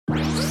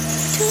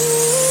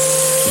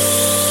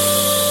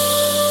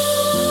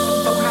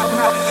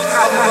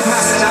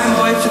Stand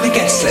by for the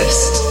guest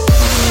list.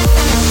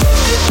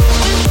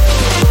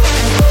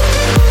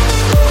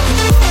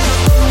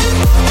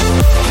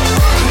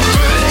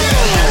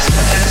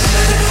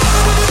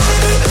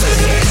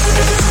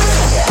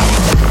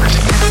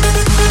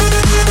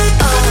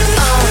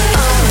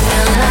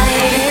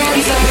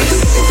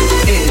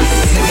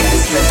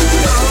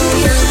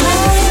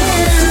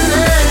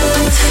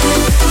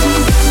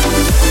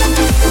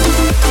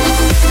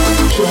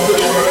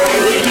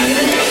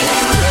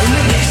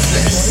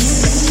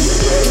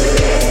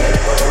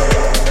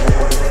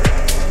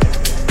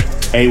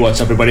 Hey,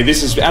 what's up everybody?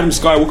 This is Adam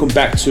Sky. Welcome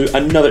back to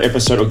another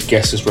episode of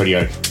Guest List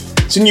Radio.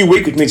 It's a new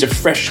week, which means a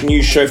fresh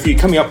new show for you,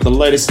 coming up with the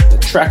latest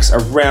tracks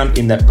around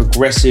in that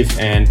progressive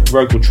and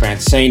vocal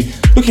trance scene.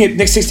 Looking at the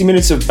next 60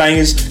 minutes of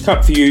bangers, come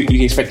up for you. You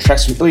can expect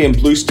tracks from Ilian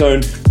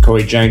Bluestone,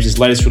 Corey James's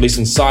latest release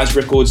on Size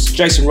Records,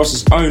 Jason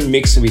Ross's own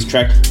mix of his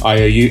track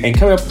IOU, and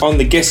coming up on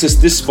the guest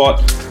list this spot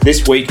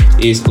this week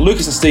is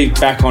Lucas and Steve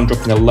back on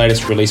dropping the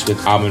latest release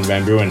with Armin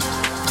van Buuren.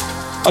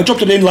 I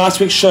dropped it in last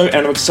week's show and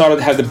I'm excited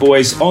to have the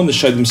boys on the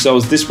show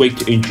themselves this week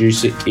to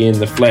introduce it in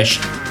the flesh.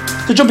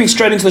 So jumping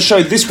straight into the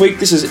show this week,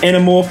 this is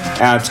Enamore.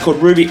 It's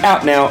called Ruby,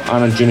 out now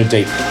on Anjuna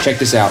Deep. Check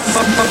this out.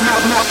 Stand by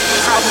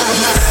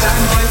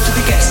for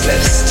the guest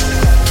list.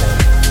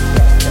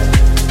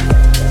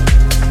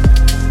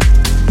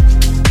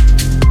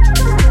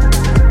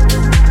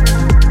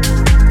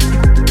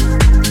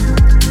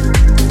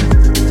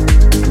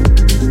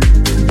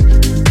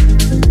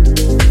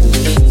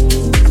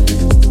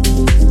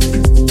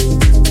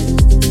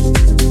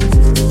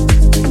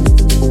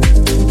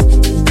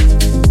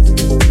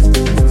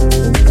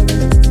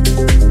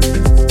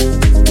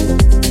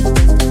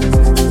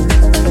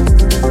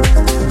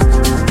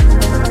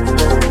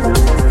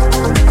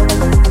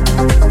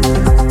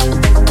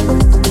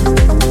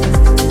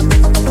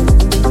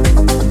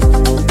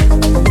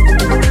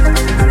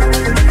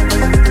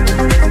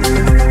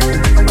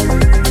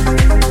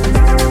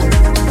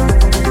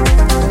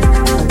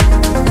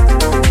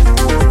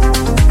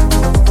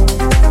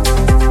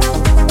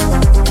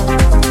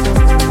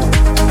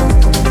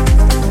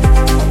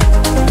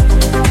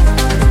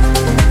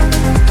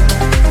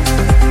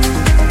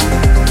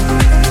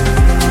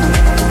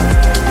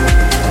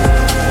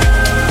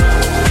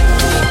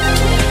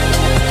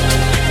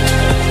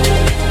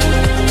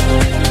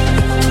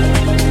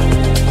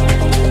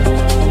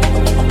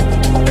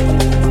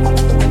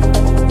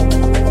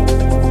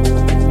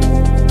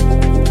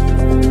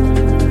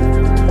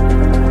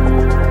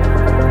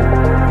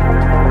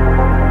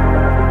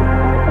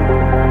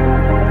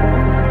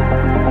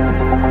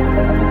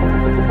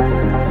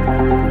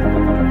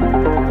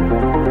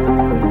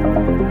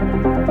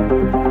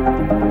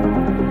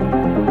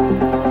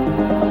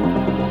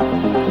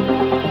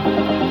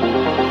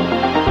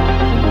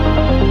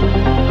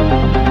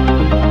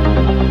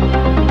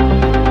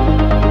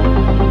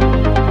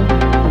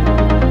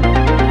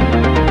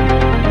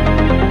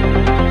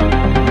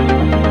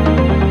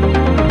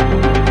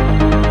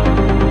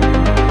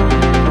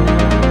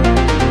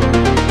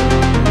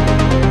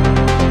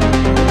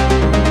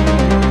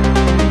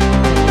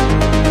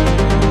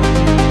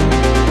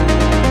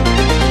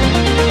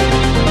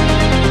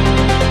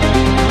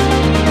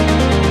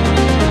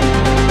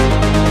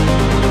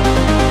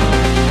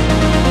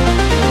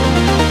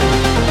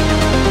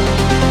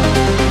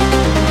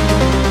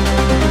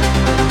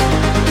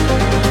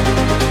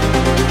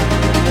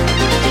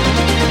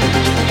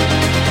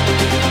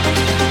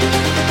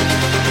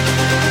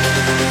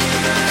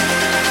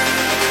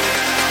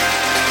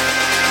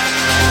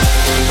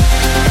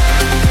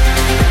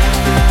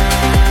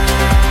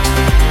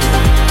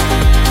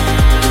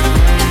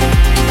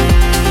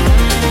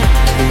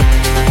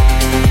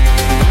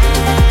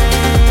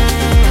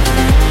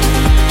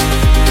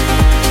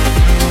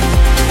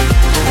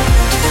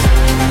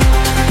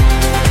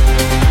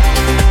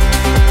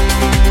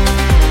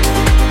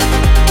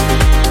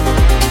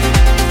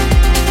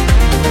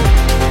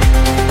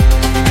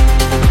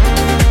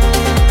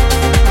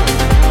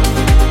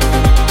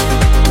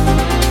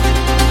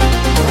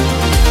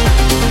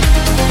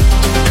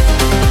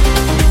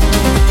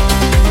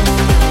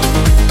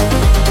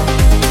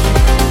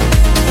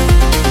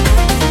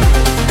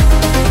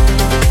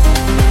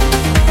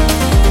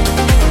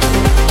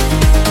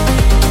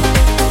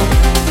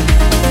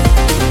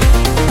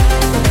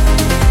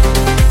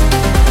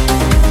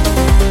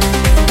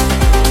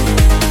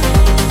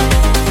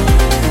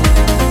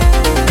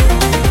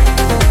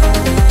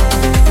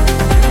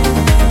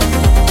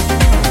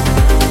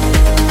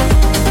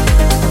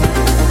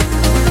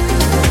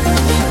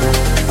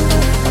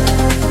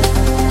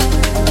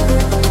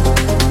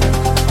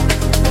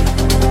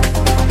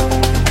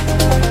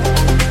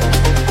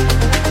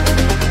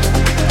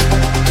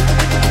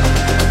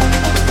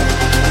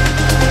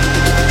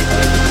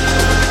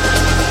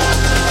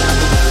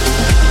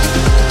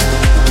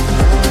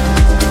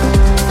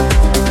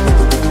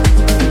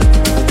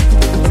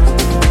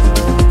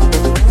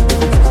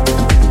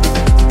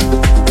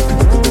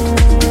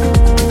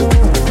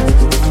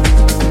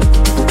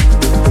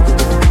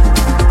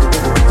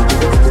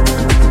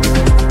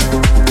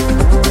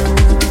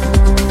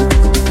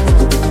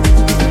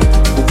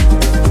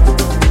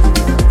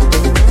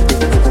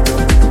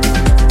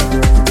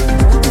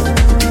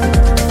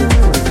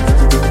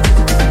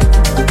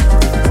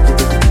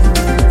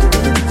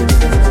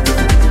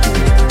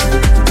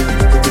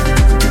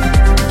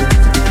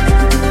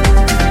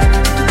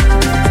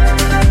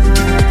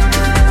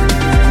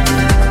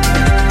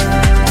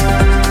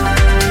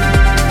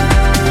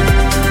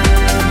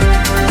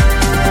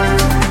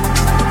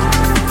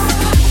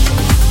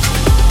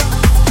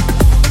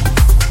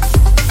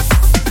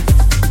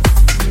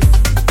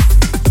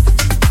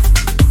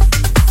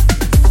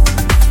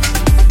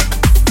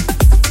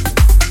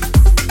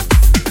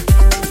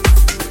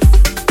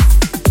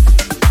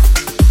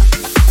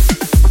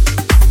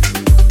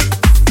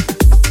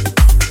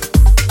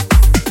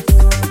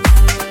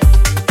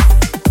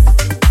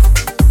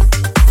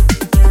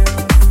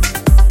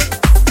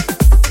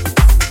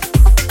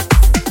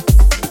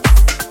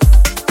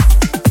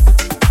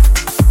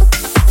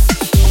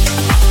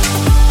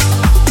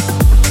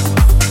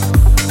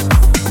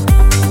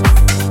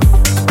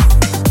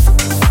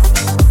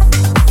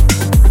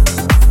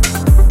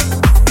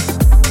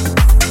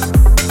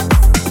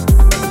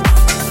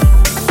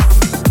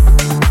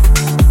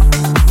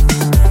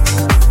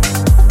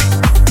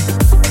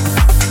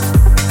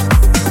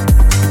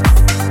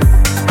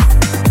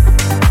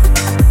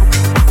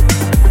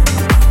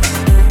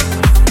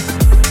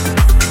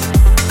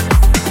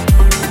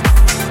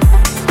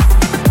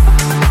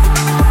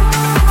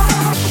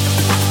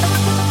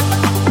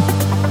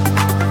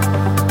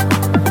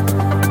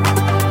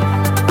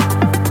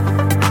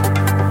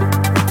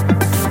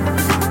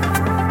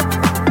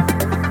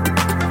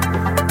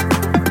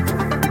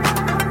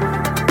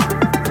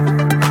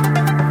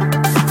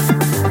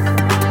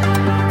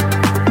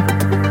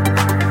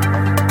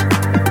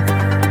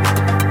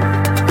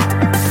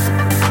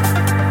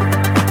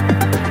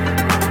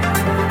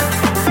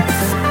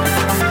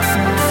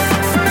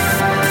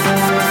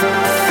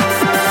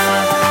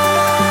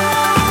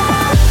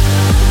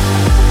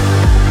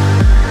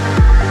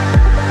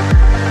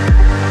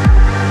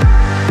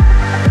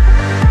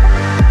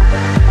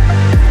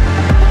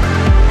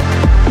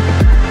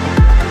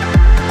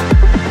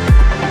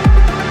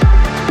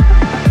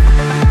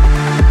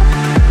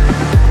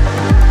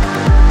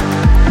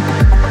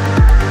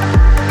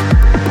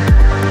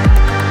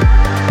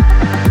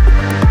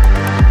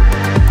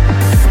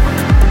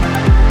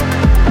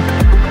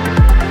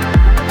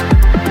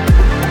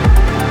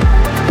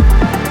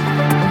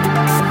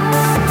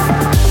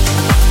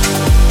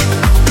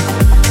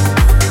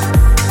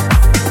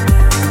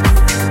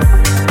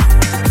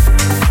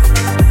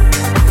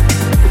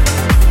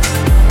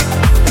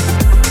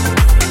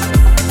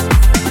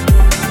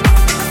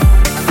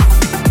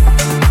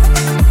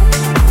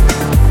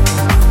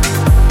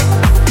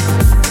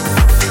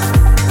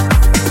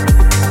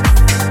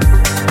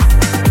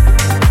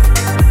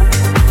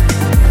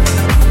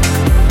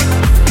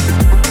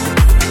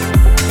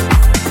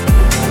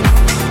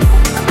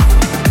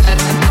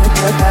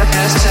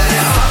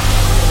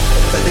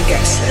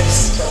 guest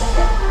list.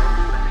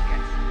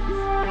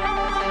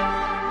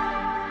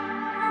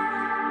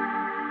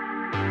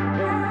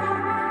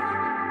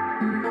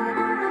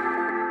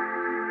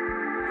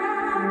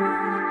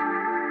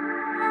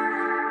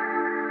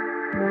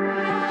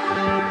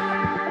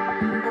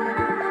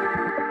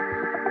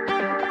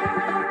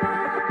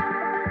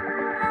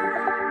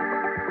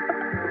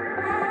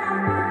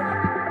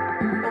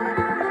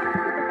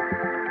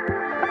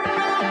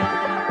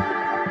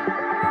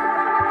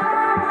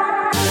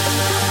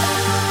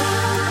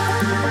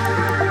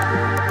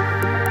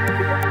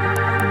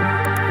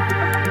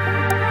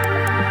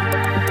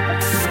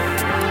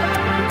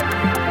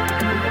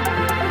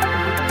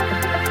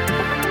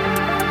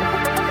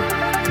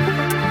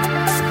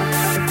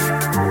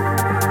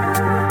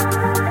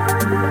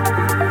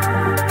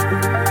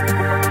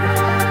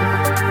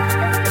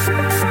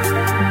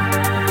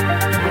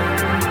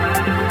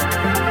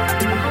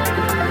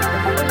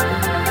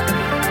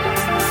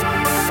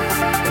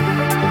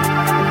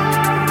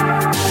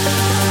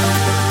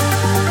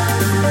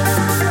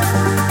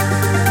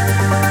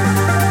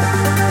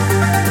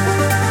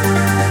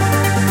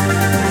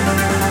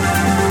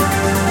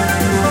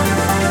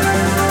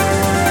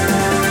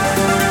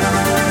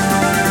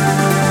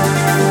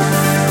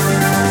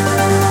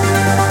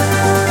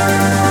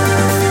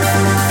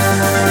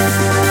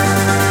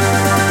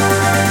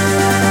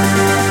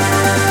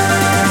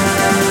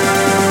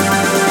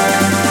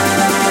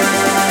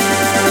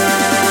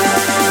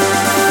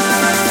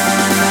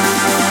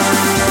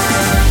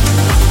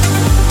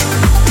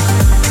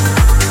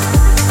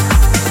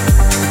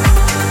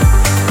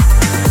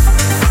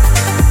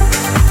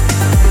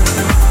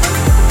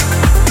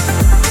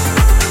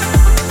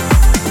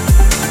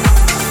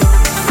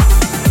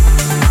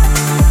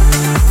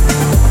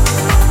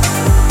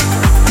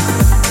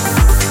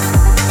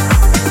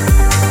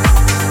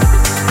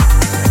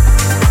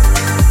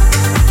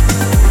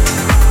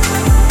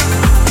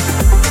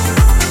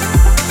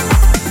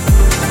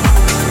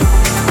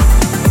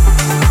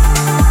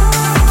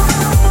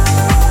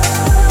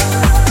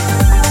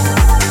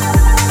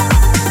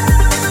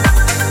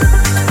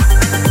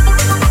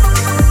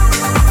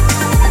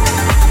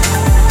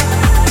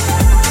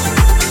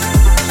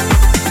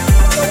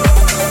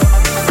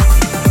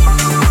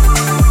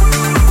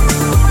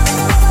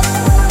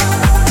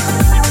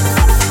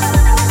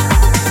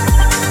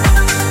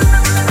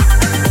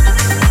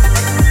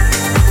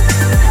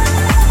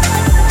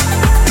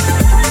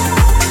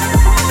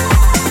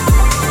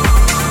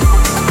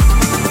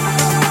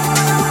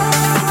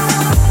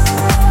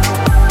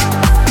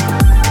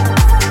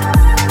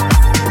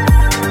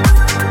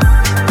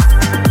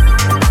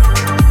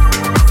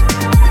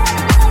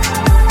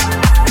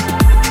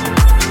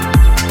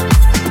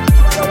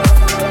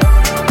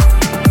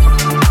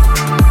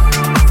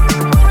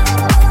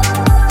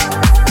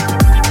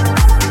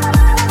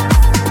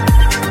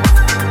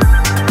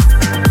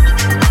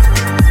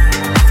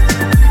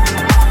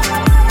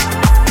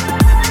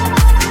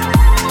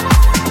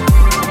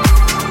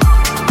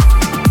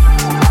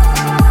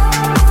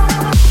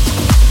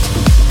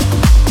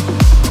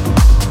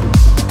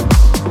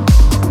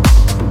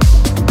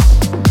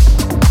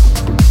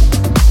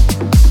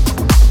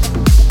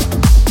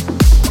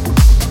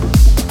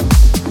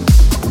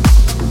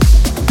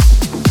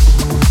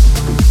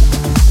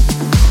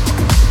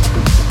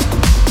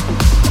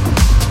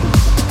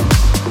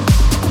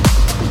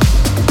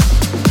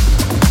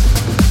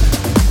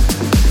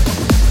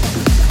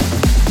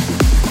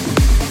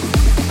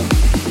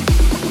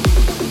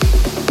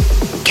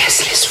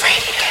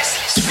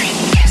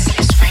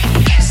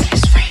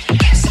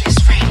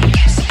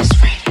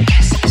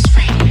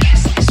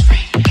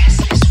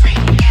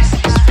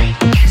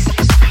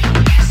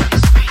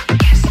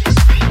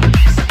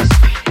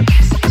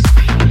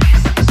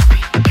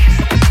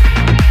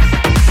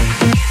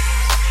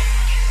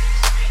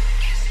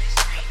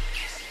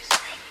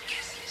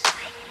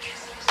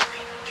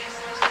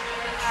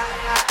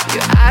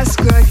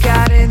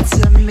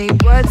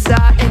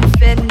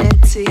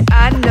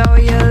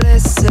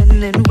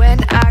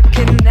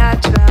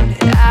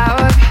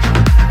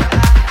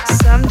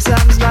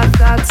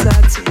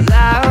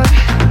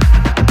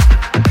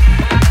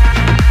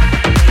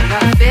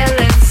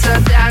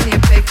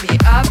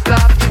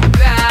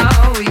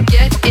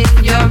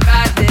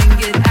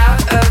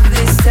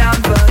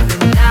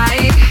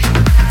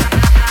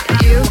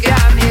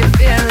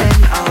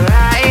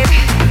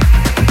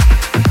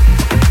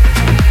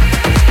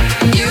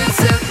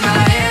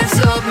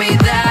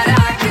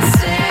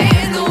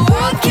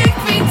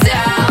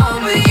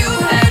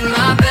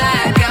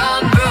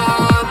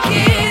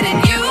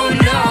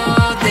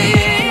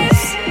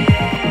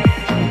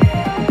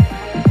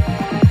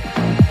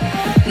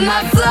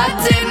 My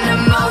flooding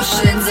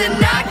emotions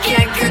and I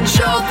can't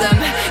control them.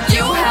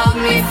 You held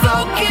me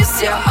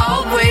focused, you're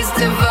always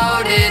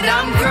devoted.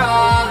 I'm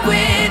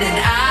growing and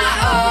I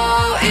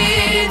owe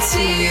it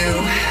to you.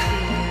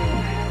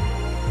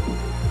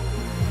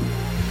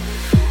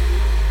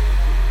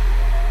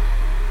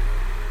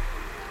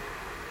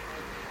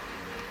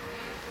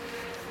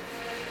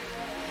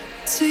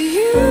 To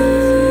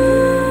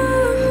you.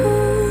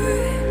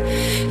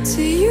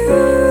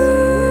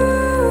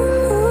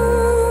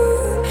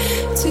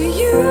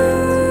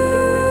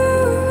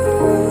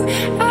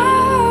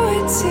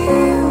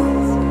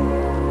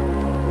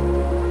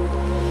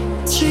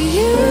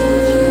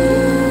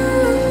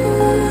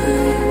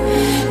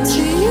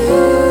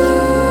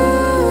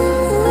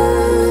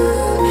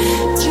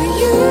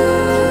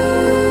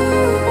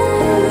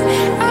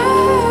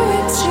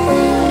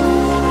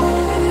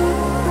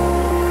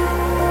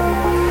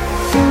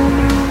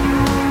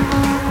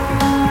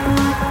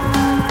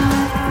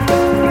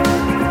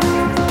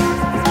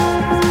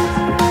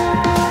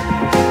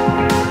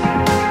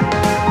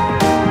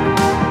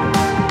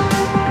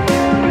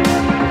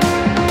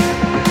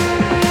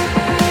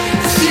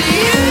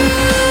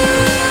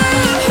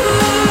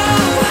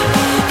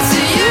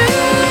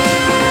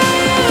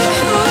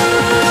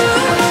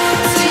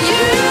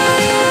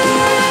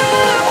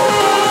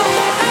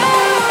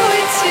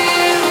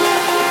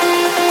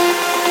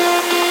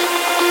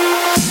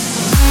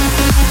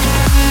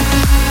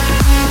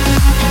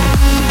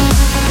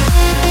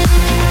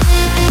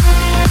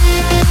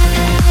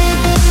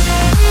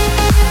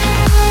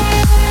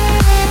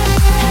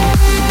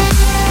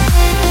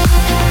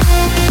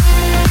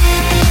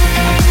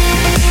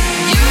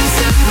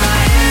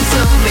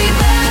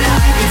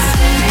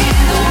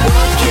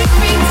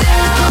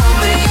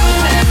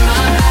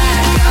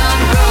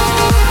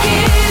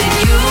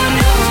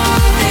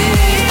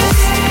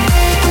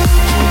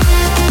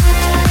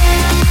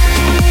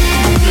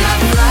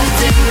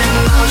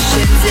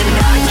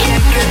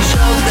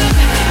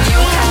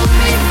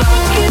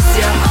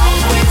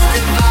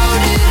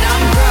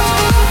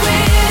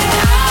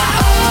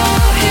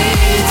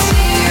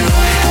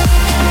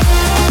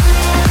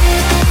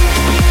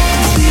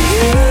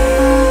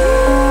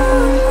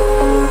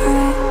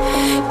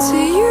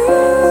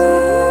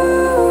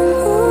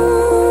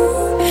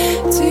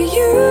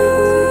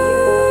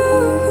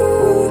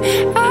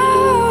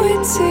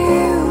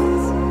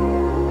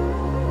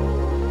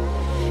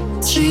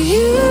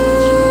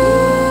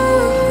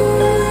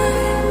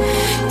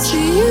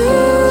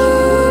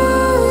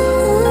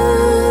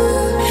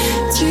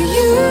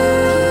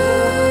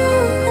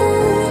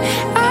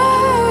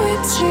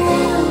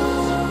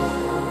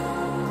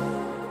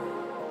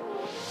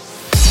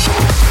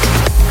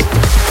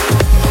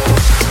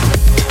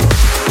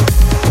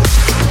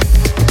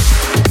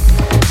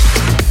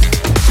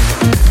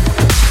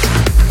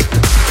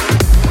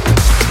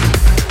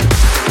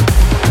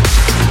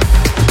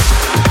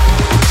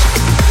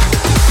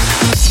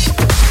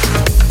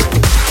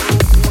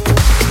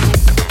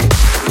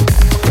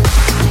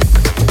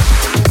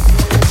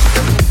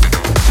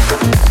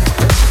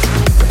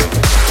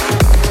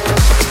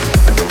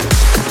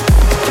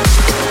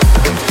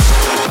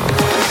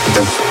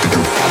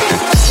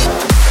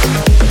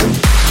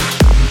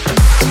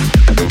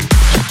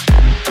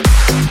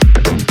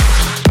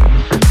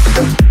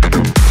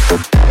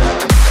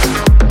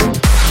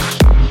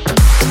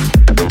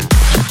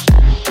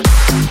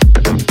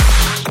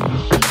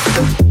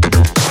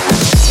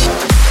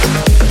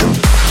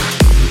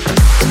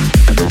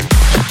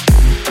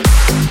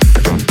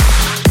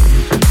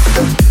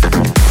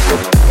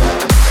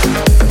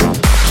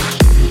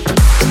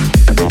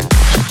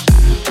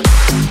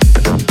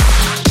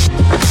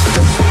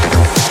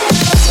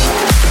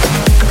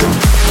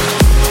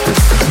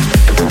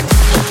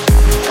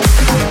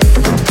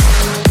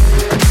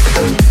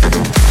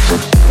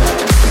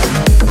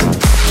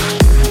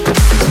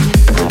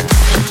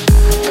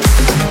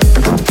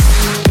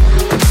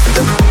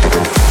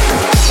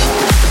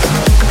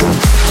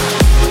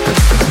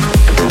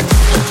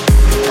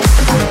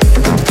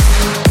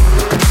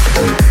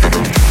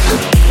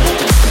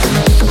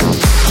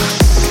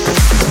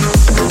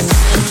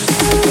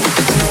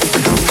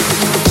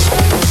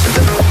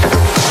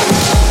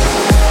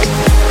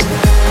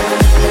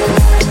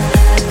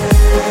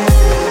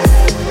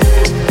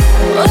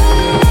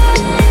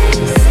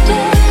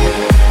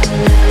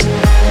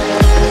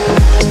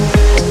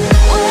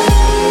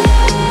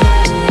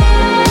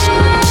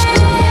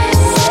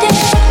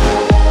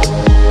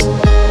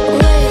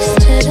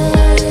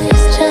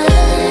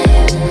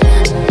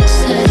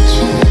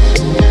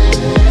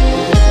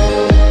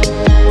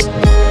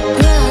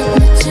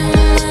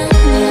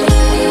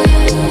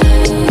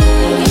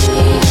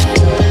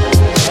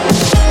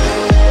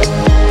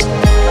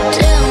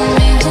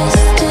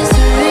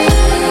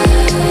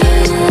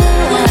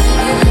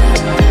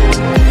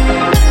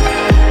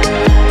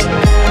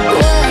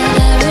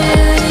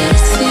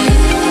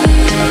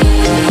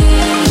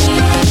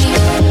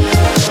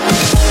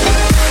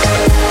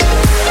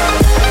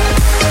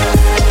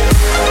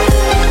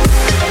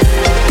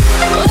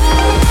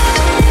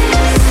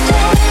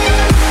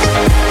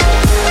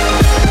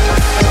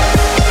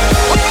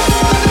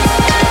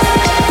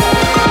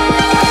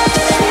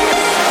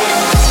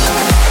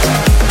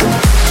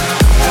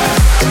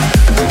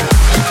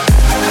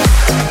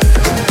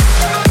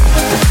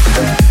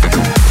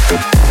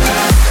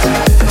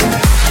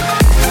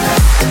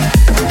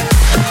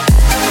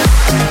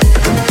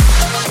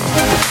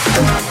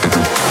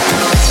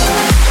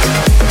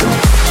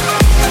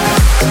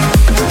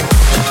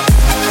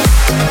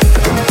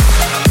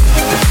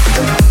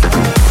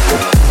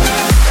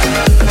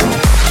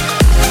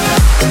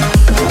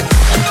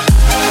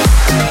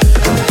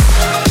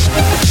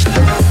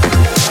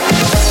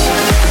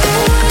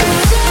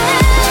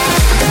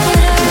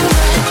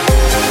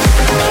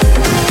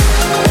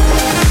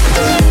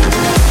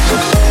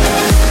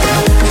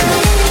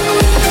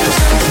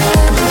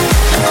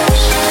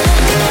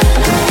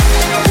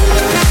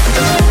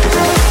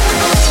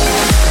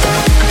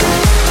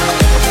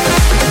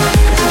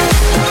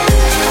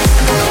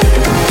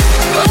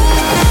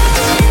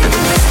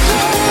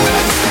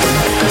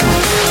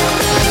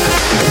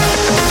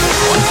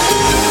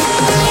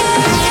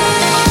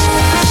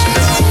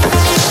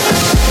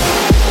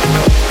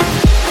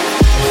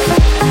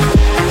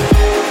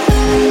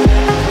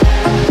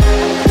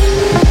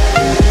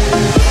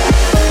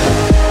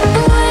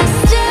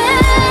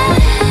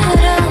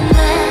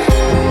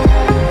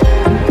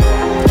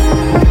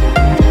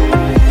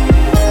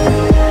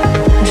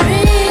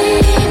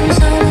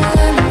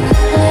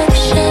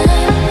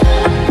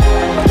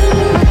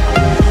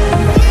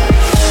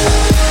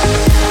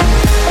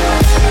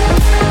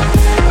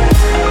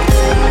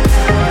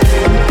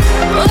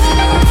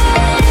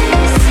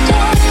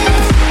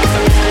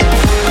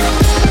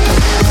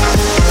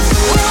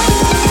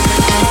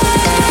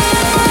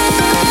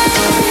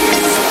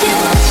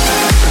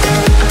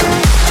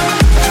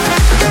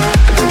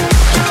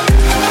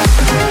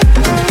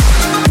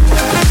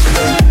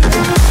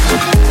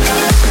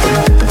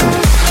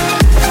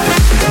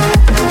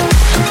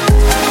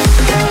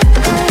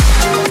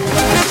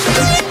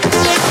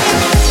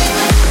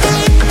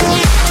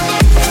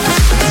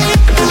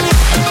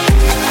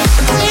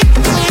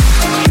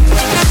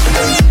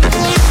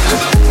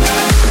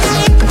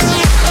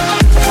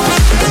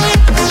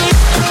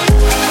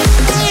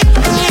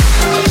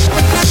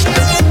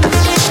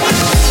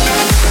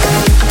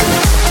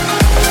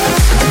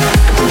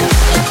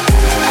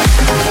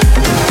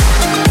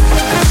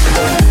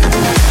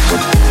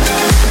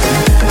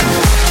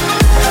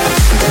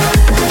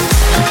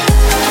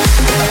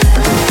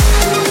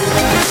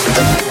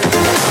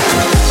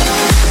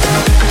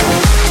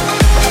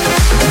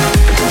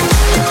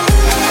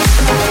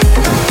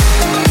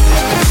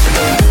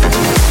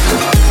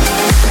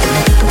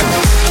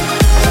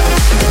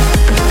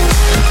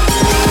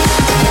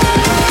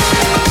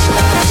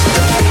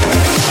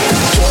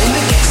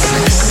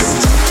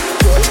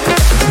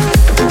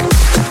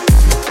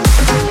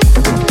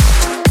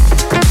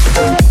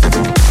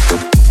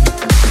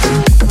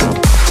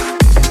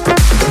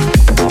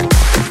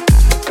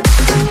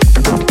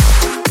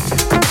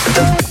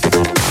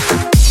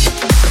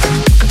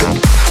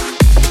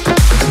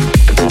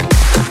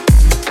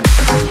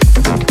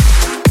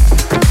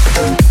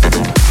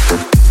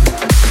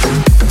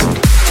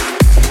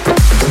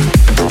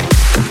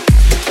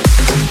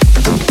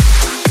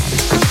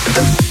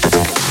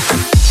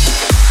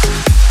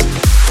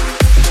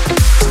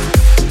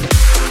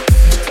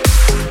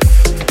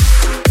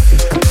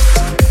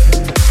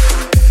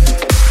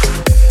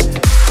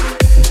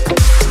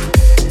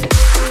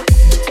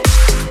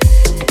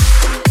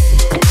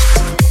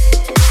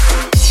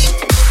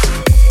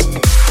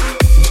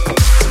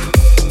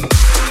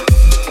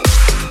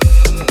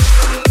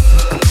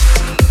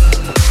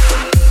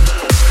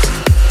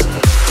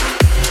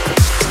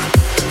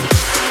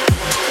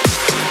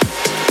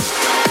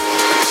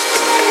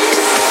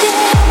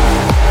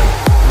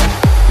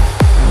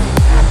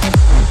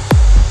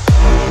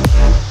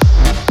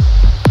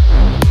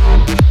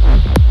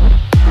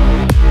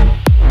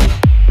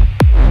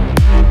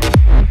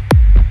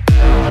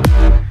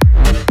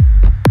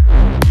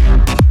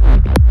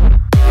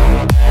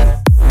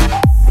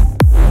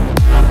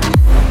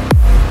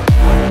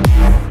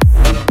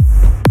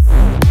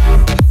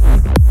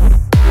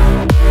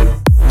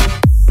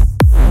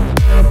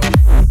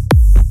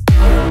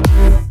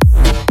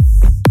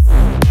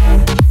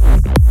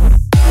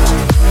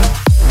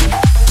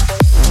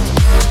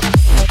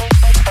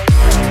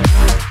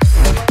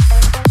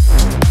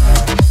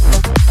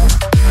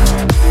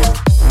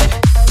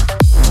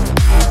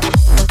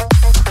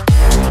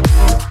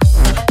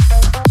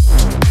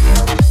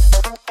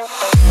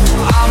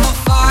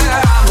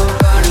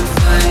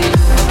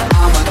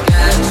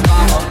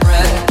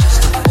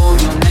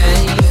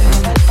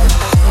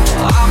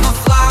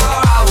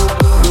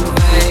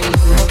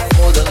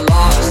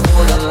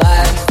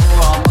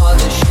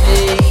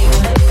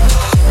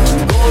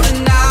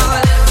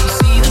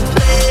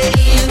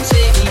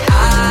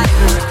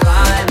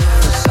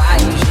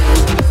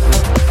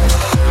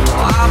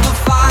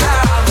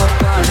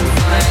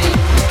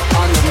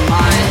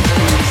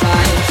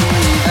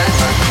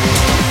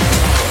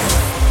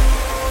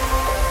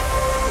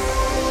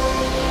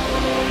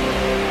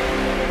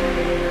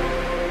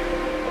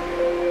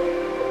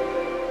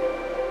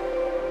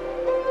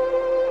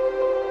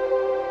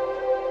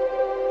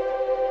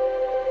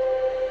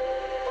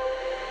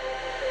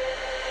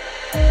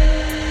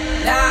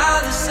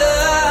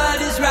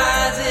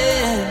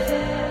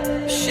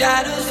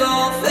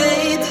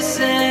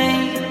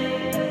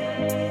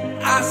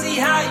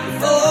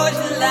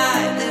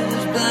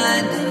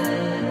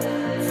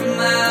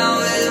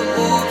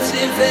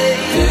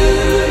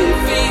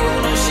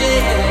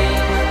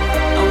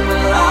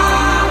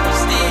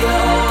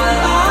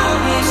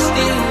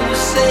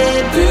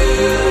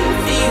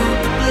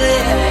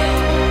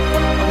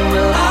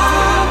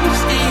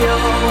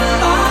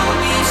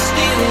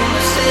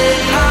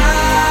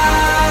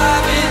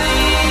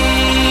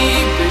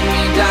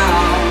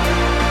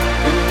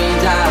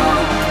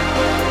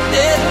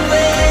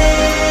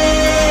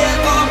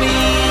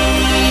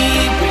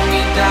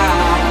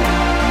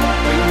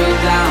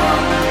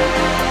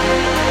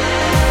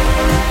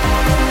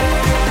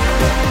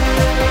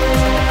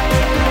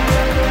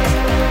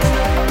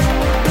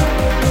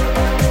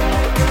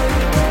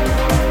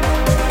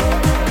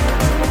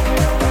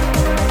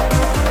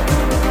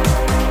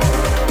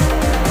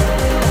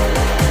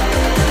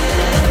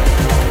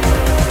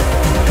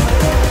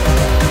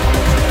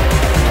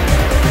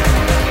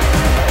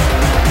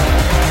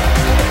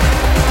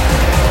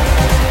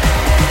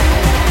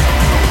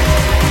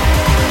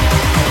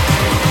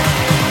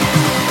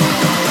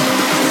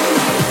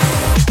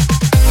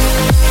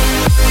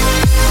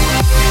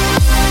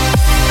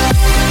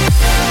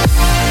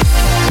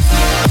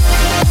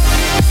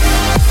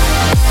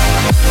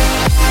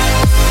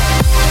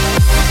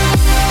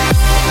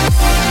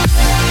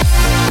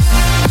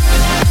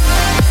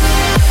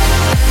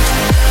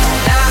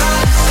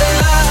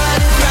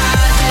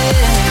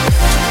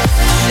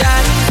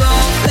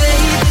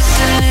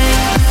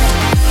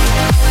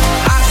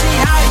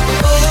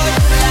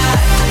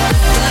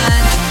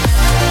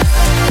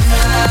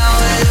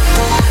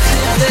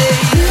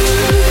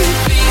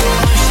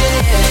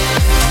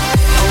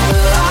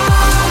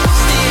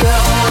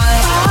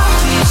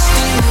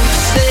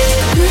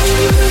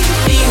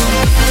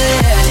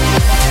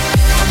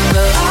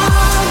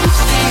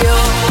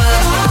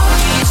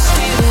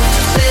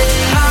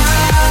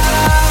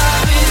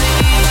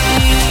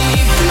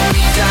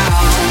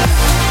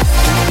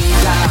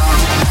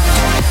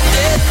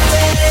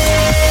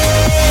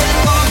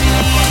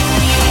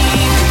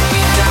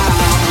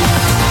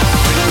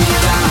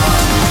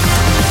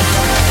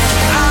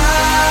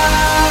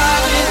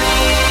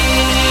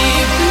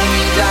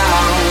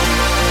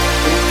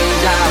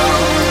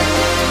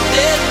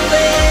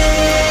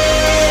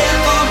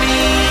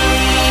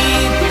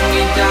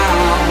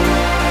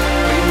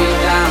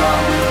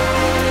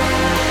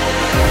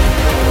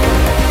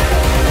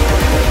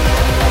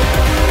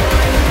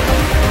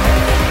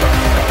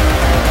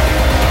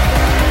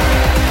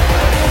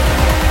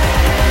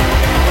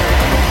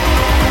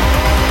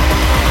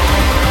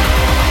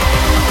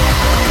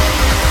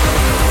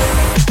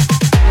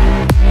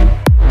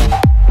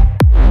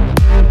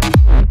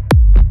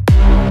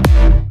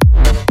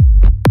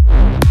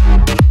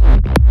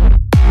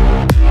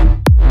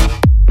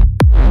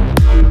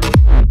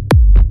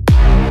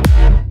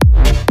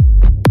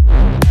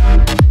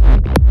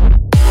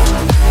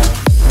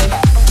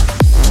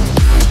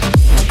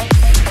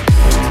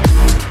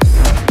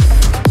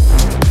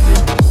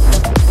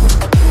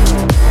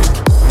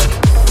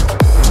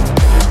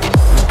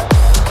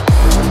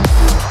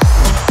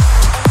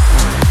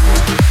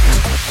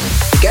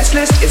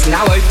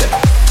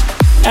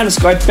 Adam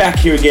Sky back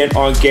here again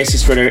on Guest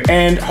List Radio,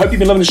 and hope you've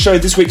been loving the show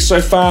this week so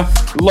far.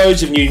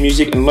 Loads of new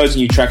music and loads of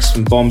new tracks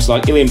from bombs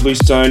like Ilian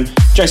Bluestone,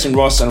 Jason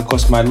Ross, and of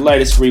course my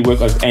latest rework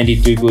of Andy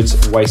Dugood's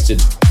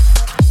Wasted.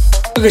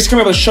 Okay, so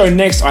coming up on the show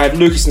next, I have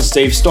Lucas and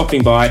Steve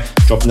stopping by,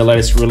 dropping the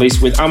latest release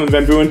with Armin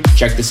van Buuren.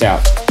 Check this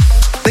out.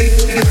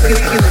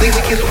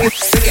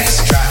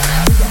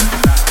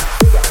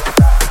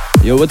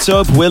 Yo, what's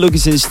up? We're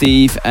Lucas and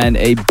Steve, and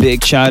a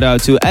big shout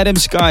out to Adam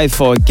Sky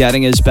for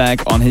getting us back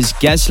on his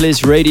Guest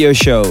List Radio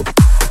show.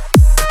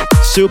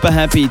 Super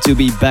happy to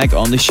be back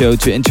on the show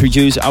to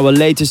introduce our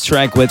latest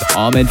track with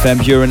Armin van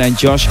Buuren and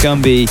Josh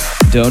Gumby,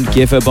 Don't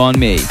Give Up On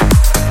Me.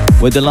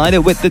 We're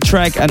delighted with the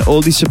track and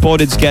all the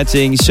support it's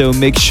getting, so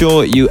make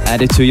sure you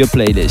add it to your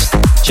playlist.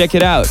 Check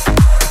it out.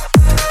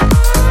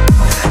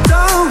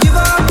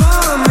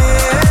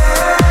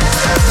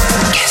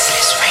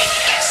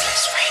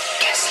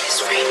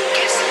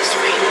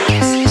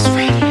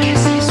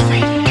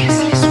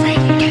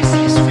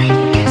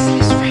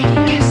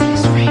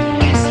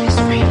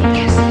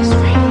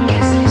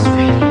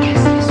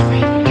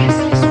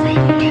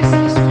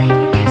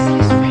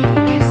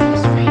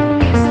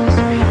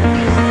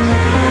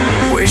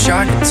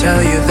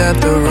 Tell you that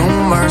the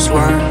rumors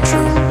weren't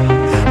true.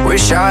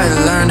 Wish I had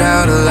learned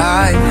how to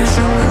lie.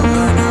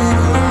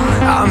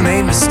 I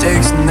made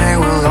mistakes and they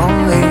will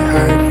only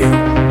hurt you.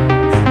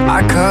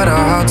 I cut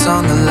our hearts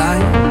on the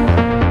line.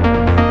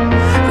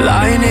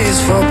 Lying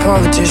is for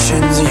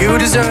politicians. You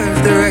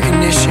deserve the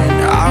recognition.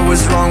 I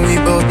was wrong, we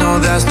both know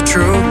that's the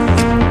truth.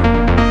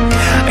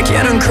 I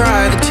can't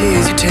uncry the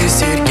tears you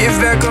tasted. Give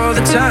back all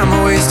the time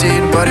I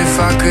wasted. But if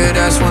I could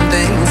ask one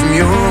thing from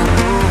you,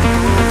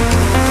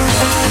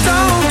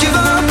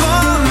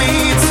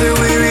 till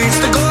we reach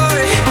the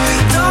glory.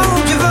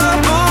 Don't give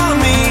up on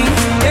me,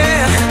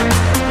 yeah.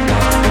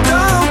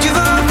 Don't give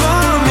up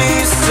on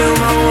me, still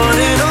my one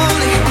and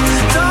only.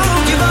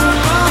 Don't give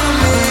up on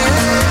me,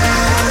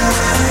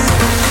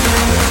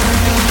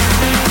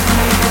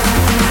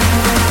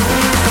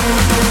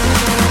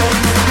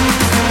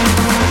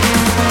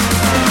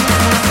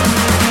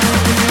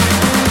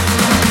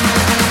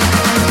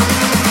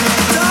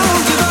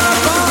 don't give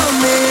up on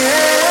me,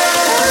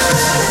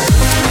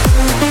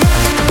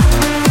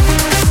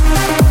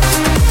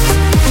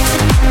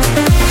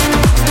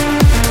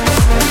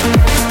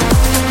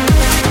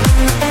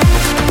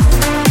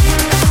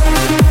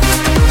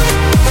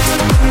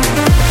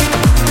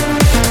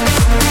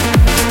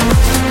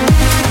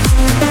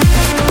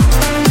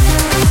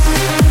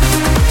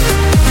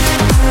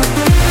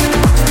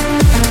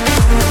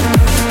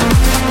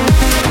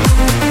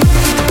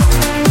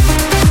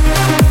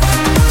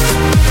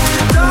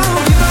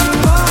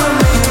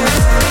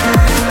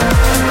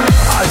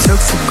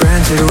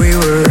 we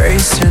were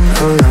racing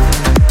alone.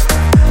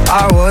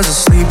 I was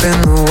asleep in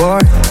the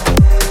ward.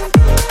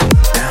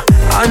 Yeah,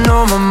 I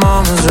know my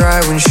mom was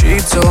right when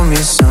she told me,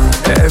 son,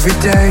 every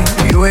day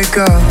you wake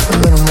up a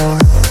little more.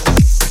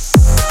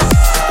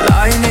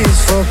 Lying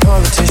is for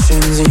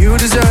politicians. You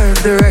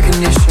deserve the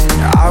recognition.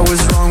 I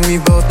was wrong, we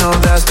both know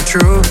that's the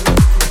truth.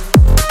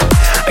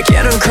 I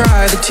can't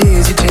uncry the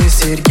tears you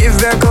tasted. Give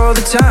back all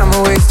the time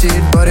I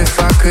wasted. But if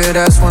I could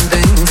ask one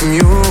thing from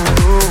you,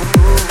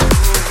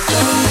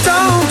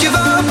 don't give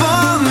up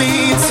on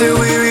me till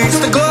we reach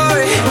the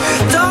glory.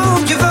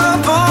 Don't give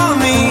up on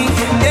me,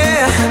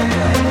 yeah.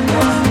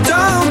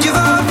 Don't give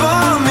up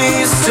on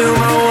me, still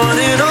my one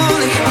and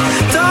only.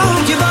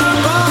 Don't give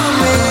up on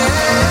me.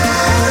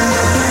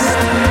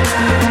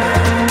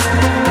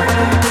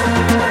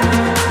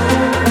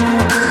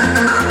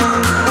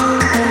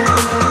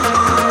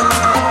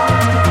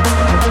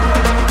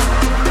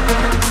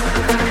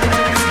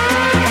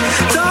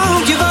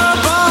 Don't give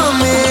up on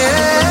me.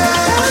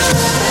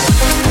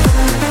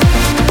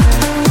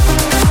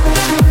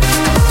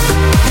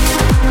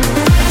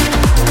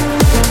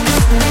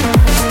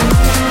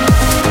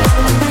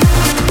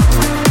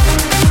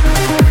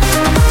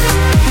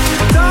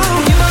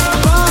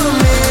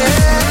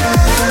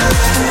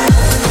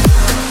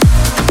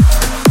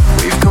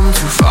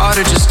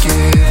 To just give,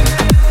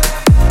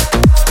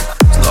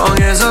 as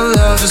long as our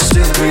love is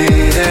still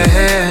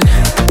breathing.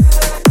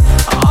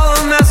 All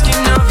I'm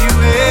asking of you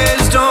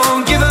is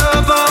don't give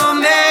up on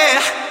me.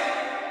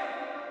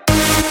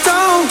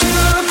 Don't give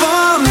up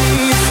on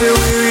me till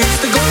we reach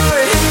the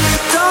glory.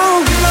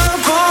 Don't give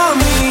up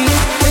on me,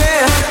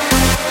 yeah.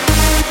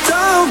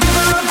 Don't give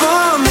up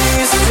on me,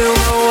 still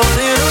my one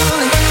and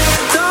only.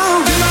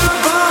 Don't give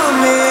up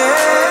on me.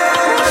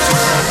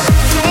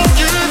 Don't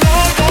give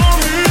up on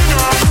me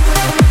now.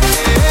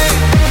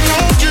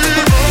 Don't give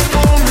up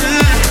on me.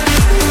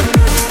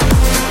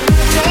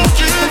 Don't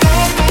give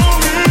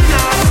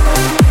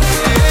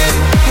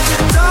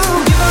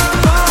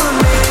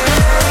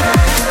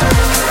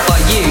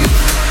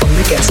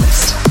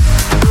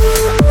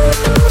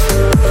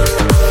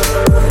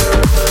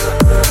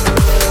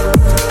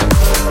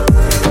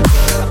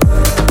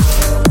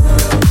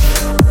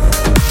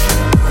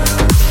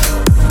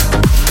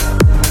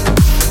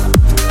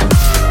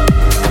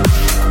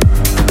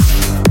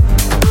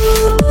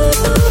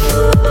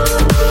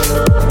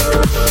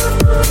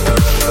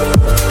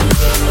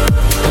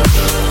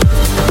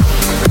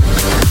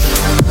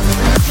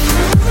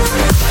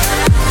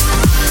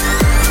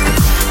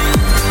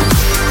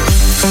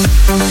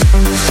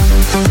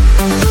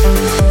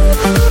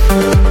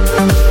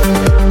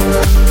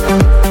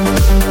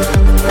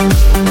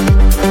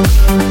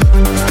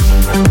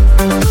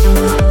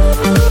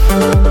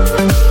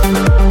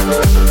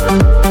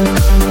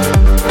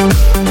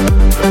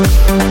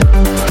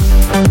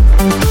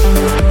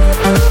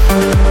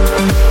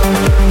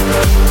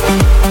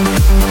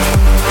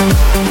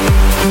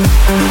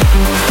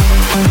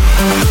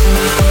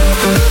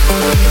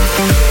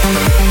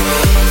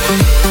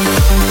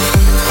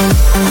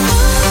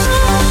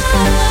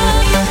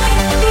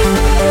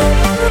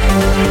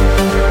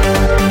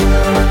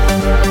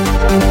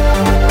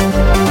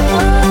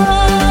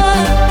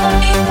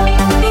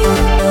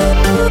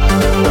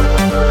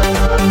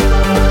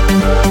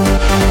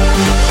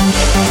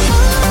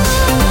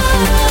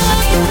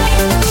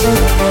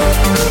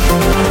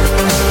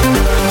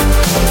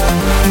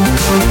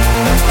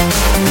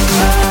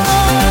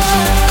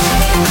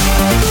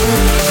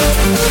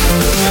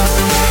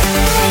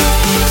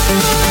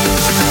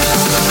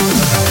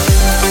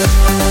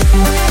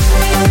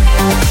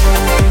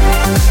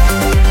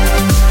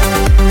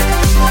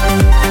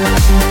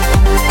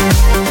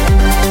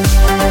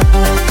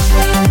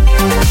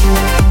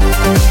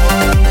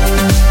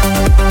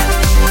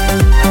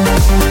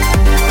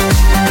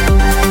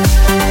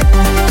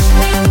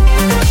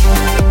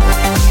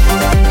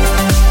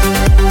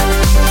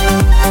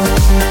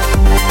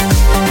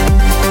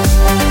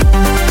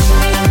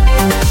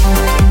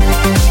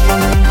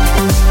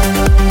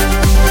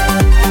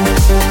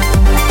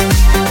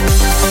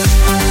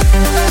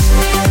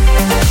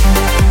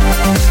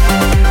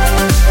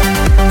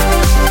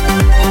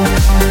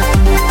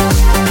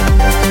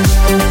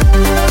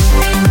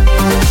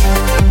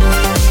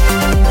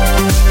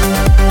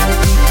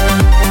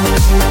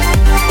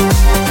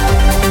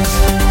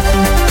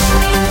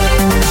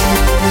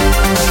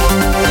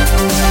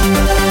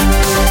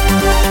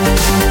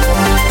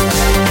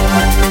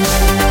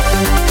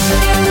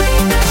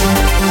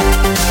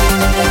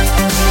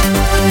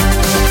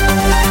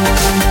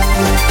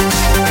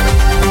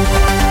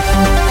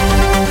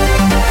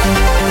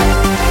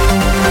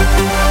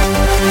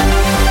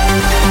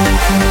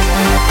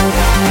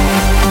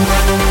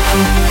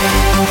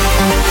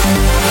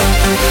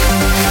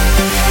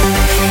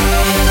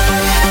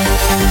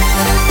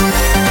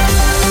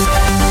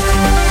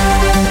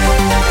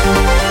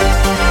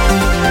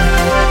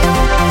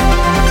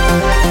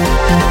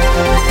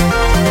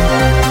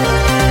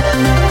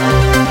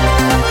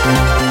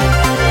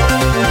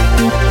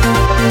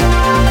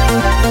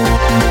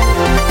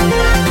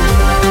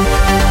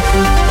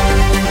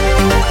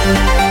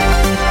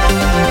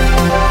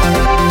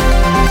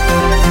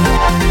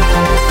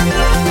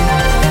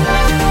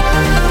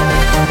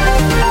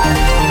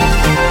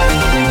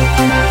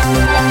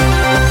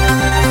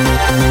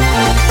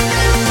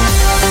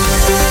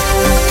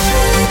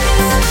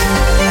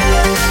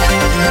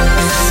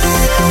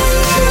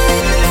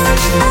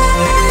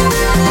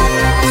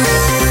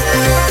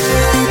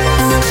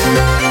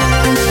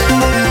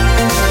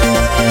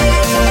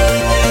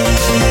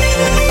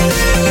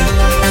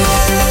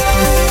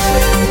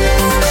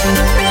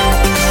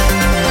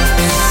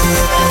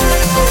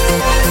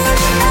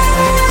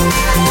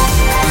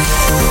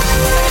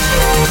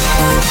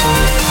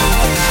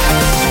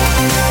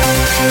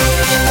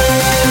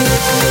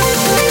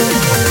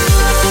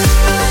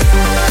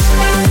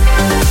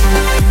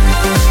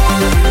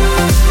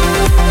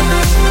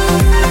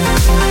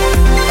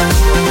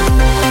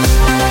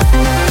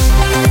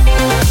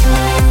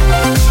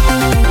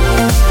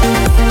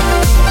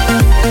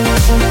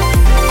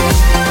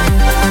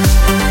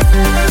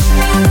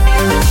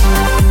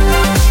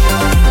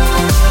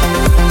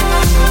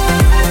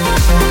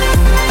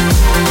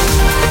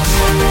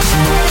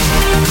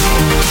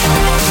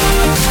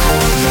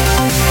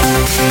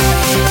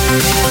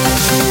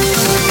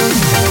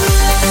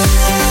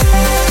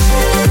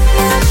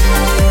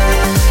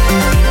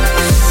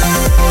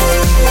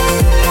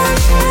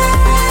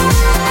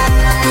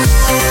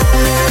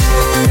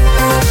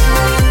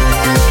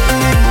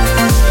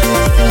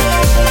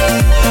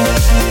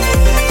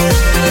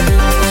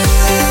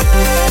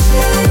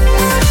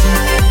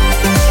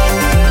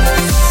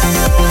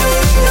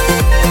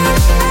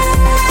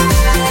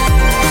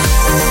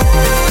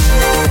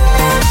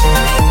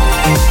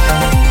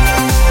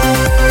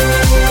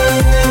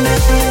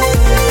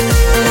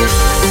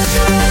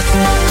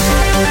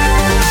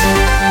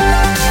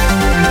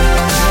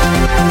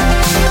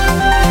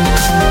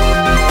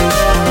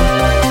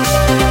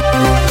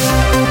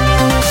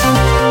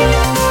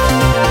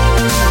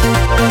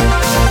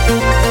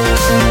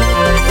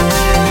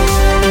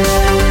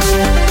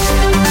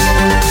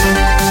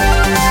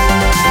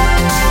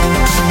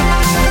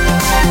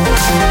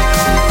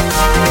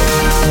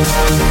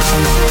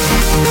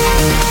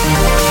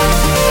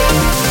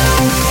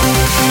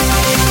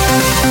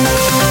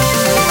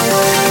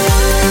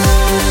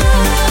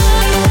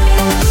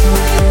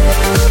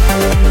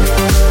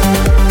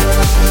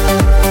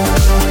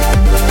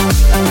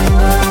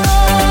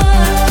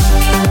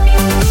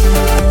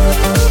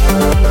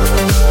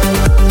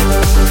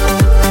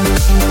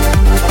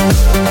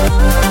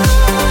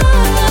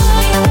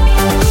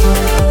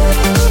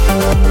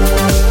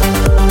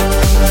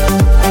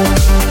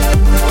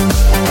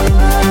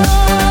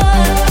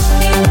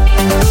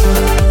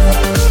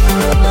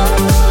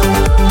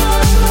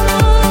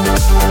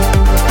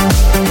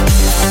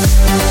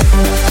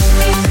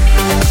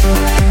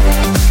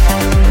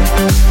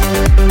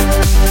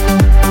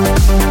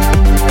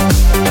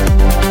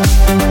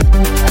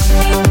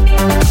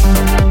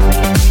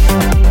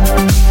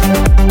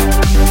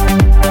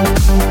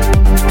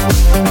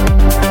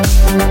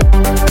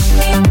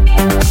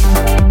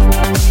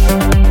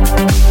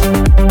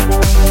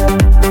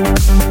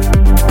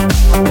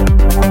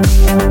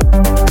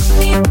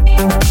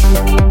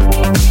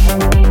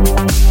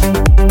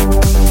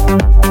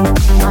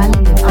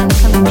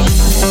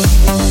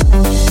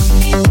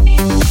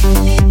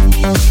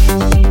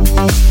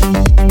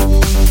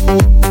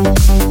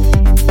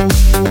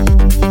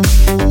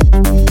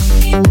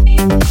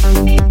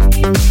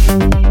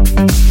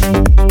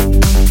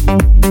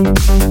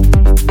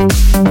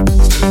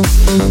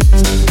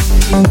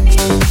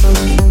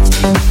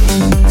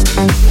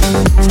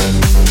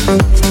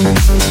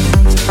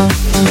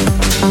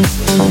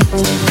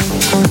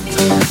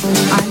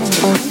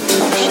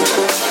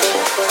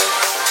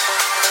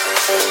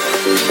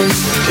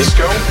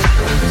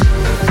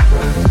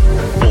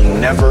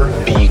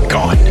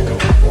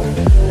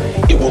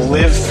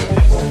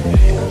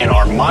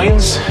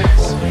minds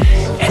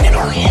and in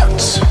our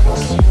hearts.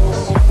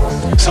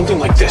 Something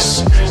like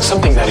this,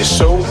 something that is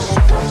so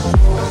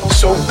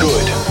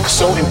good,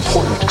 so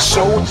important,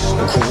 so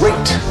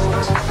great,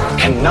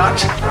 cannot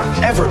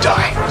ever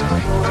die.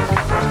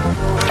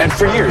 And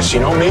for years,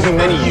 maybe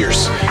many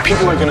years,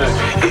 people are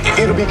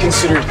it'll be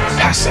considered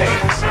passé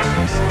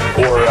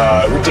or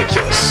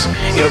ridiculous.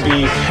 It'll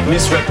be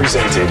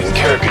misrepresented and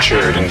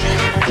caricatured, and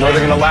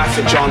they're gonna laugh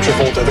at John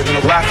Travolta, they're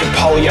gonna laugh at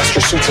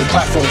polyester suits and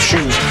platform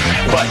shoes,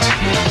 but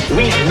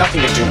we have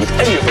nothing to do with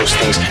any of those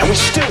things, and we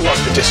still love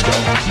the disco.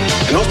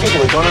 And those people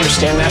that don't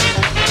understand that,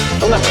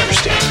 they'll never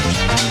understand.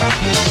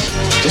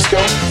 Disco,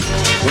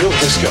 real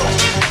disco,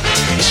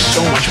 is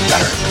so much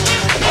better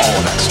than all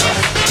of that stuff.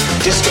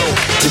 Disco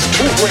is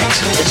too great,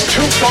 it's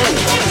too fun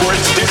for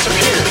it to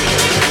disappear.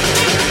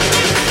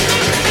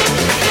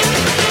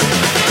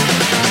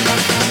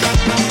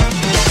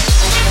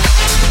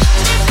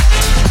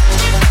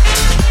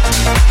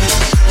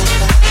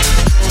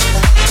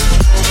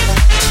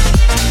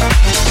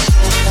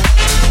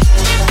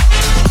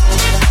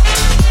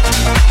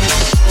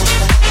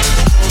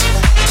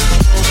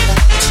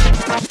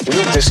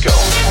 Real disco.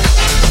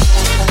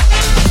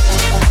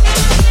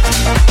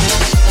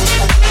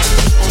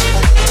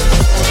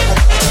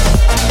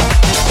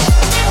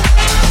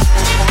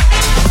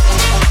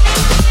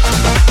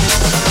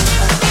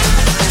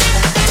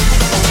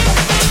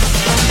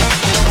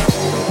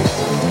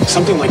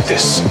 Something like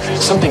this,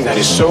 something that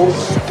is so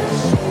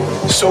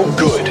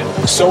good,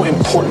 so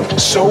important,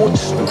 so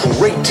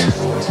great,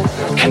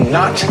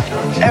 cannot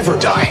ever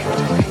die.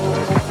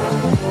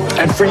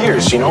 And for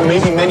years,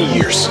 maybe many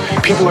years,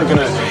 people are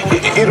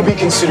it'll be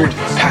considered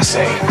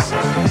passé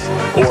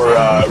or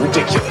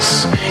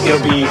ridiculous.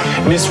 It'll be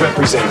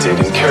misrepresented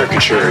and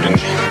caricatured, and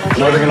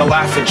they're gonna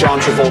laugh at John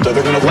Travolta,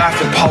 they're gonna laugh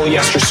at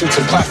polyester suits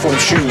and platform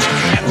shoes,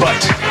 but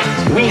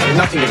we have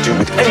nothing to do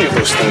with any of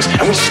those things,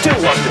 and we still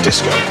love the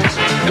disco.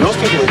 And those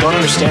people that don't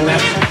understand that,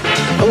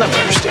 they'll never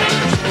understand.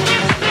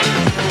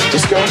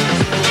 Disco,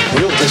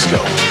 real disco,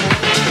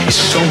 is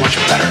so much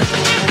better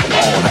than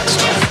all of that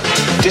stuff.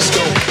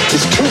 Disco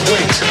is too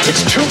great,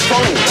 it's too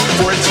fun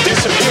for it to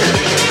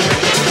disappear.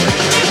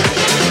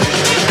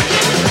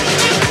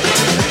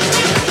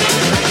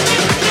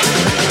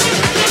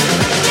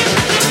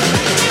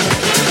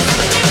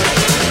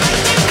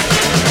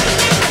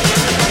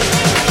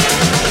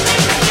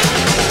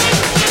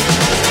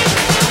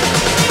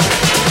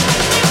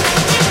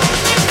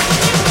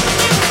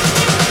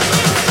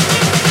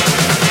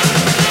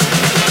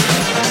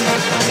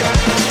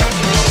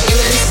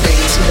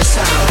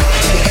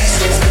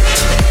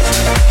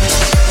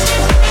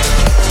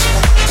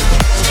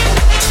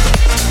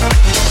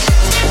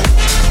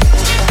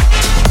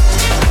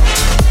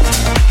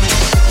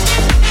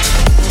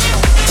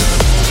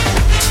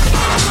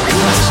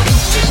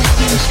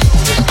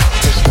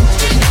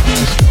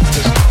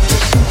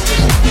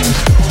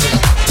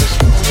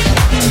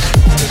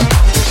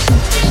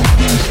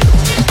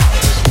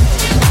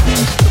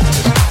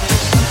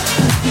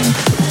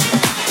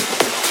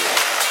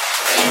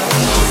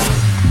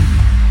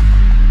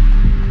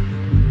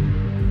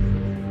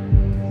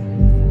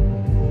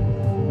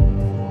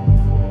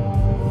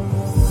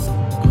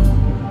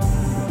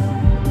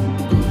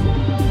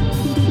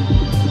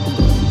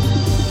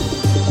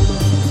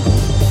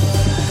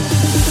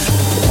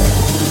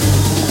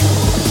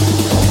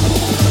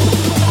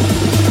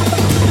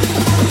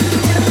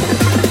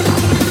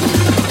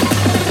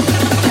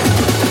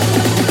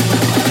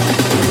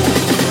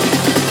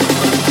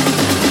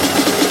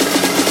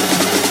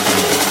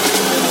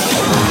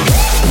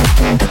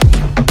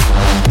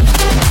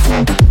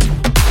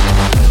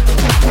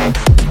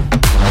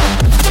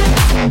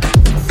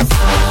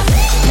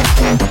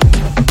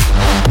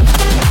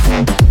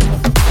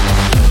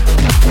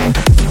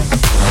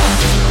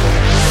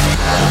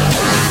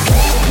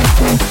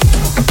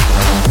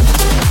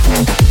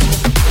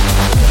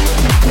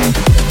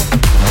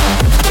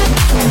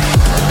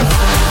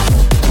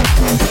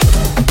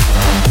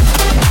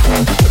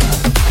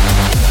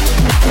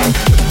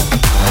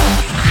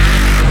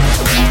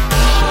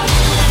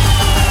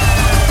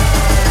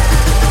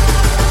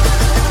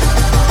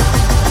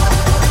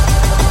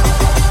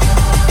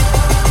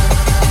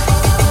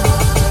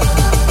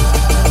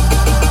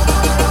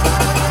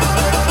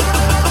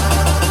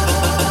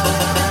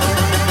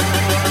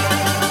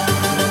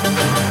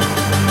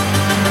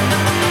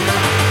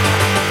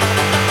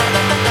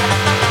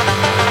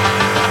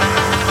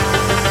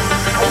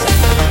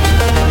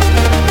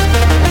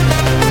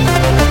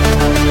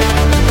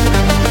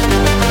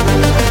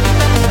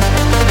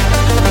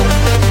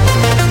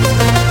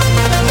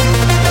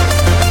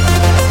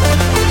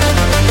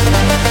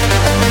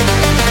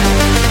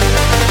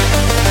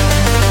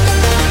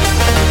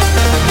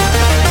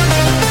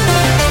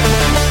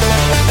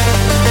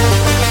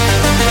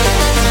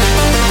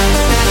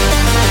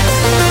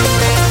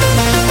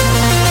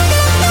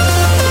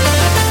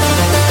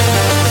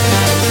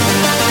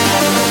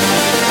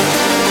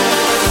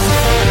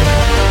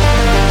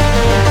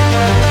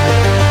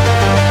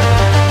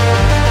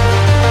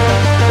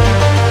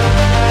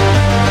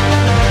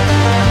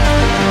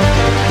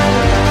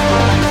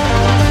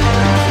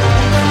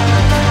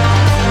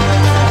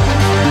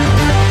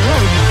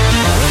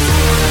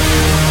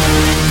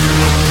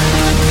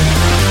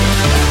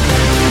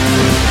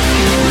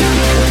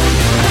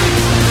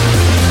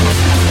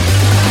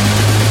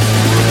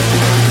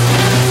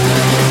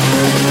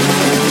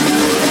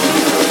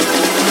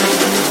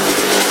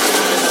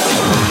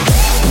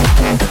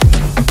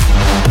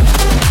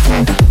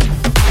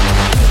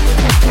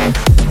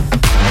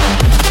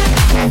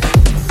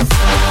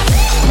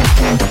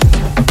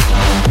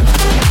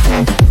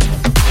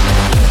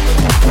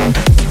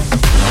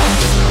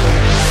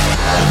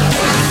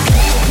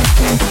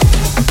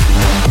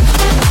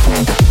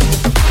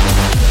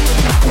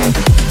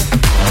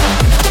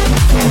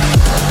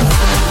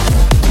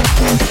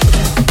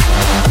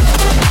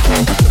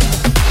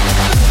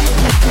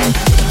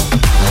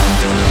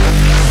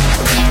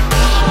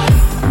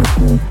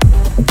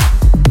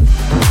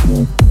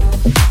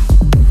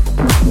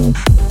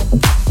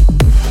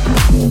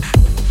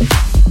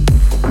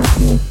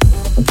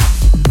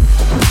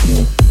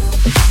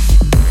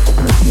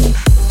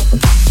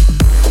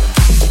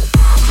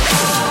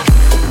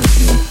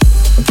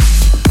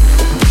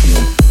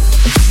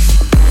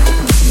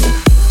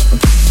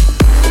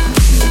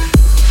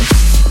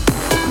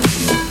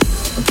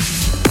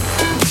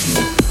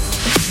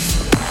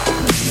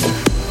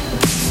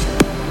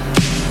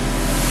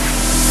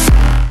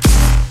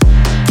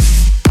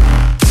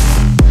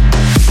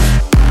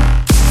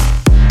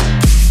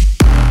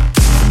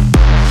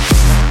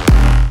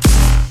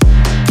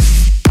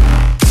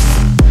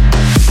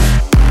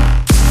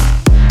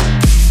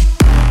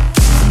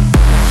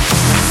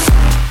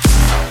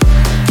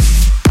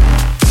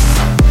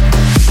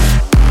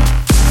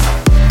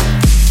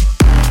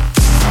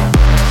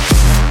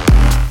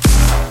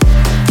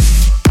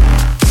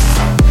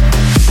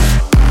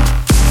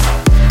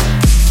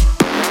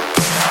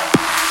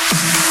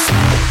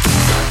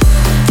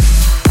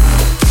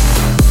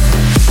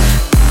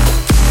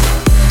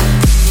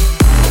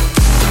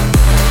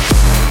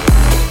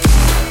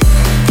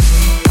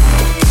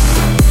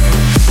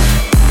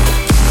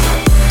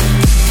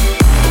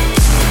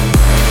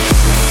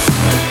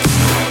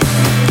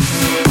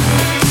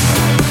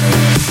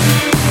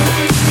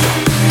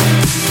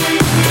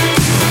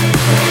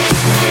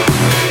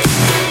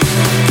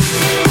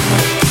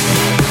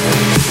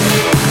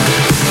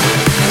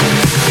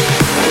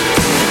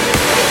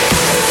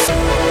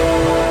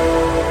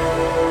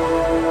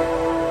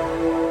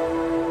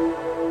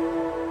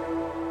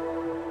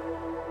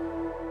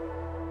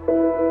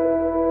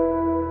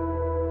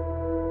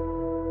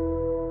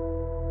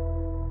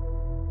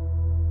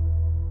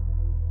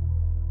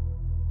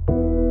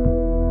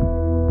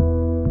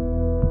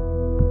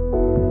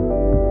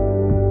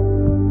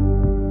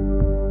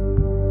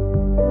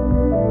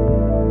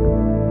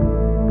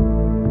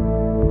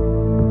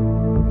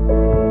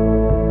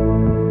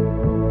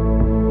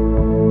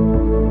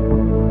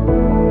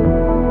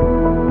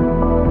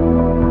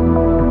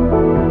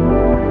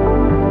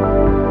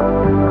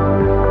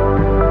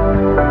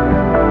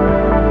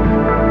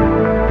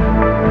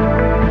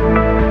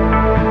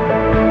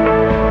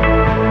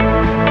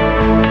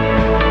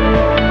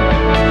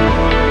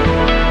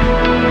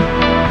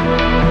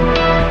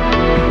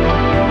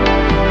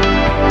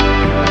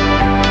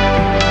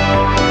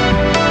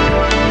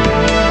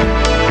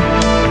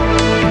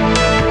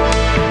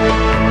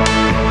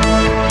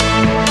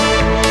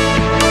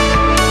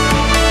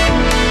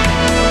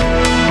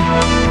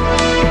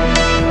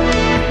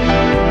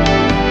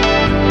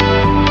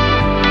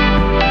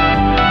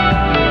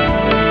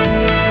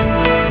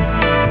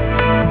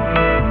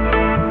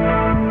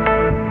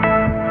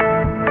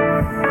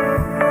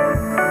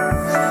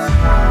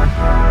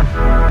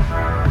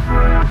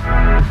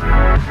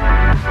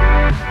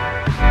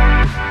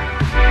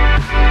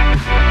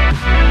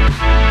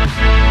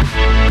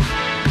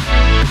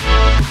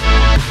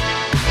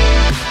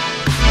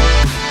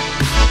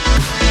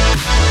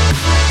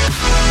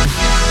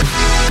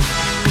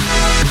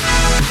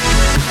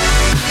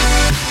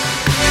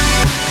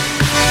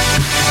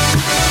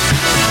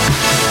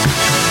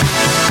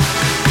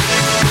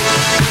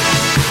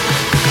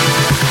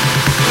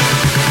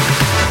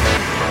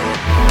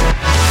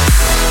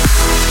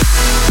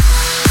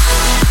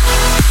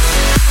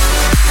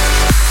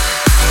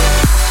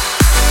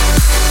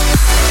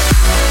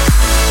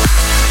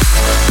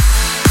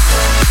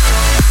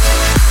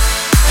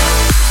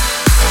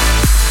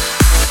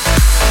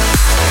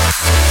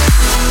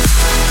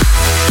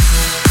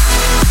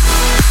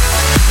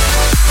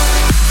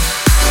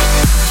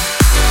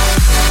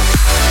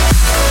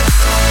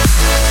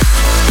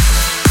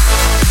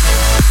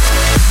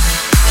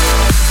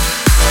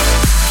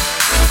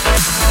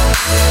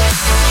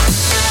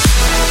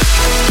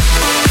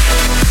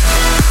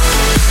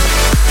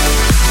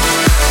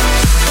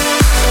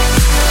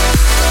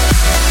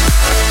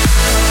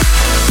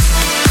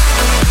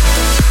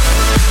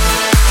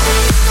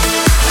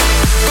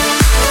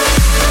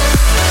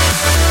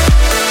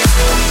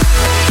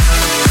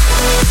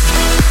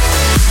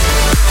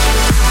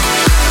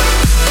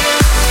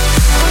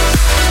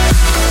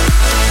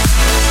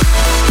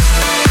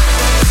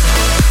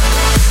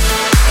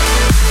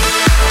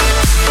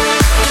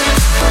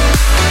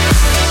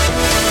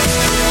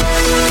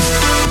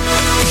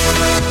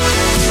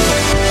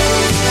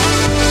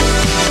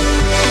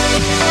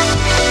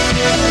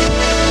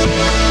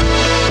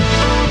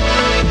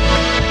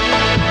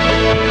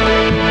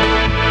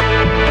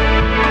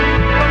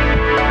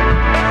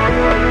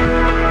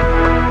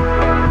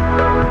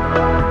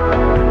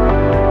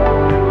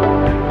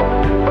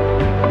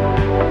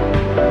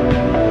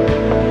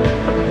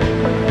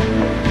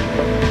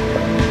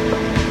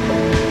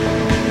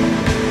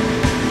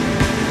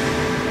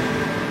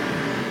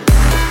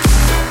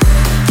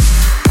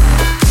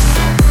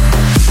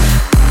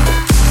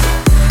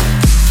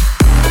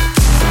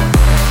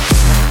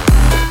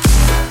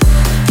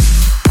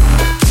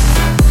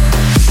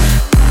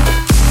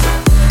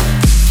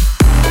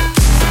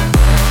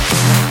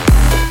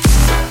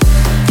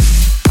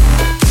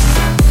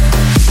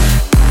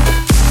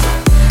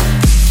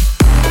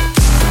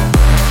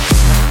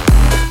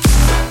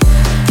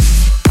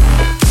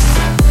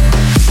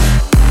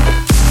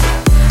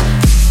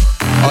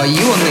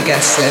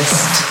 guest list.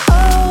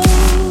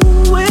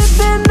 We've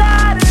been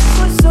at it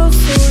for so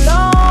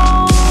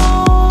long.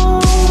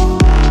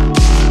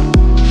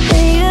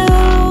 And you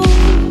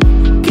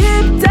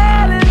keep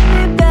telling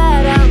me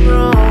that I'm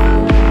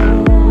wrong.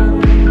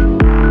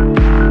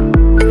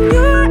 And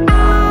your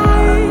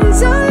eyes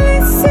only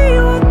see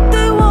what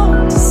they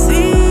want to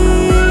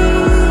see.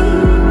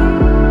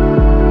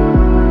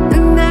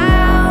 And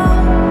now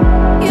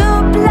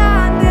you're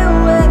blinded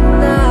when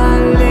I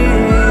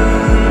leave.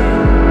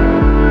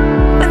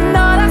 And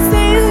all I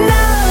see is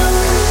love.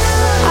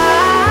 I'm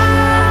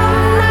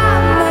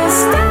not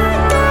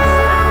mistaken.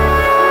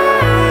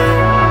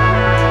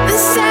 The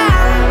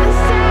sound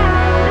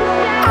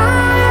I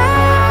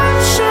am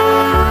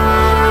sure.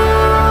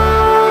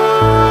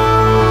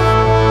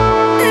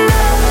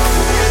 Love.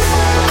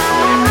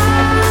 I'm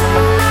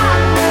not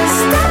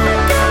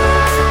mistaken.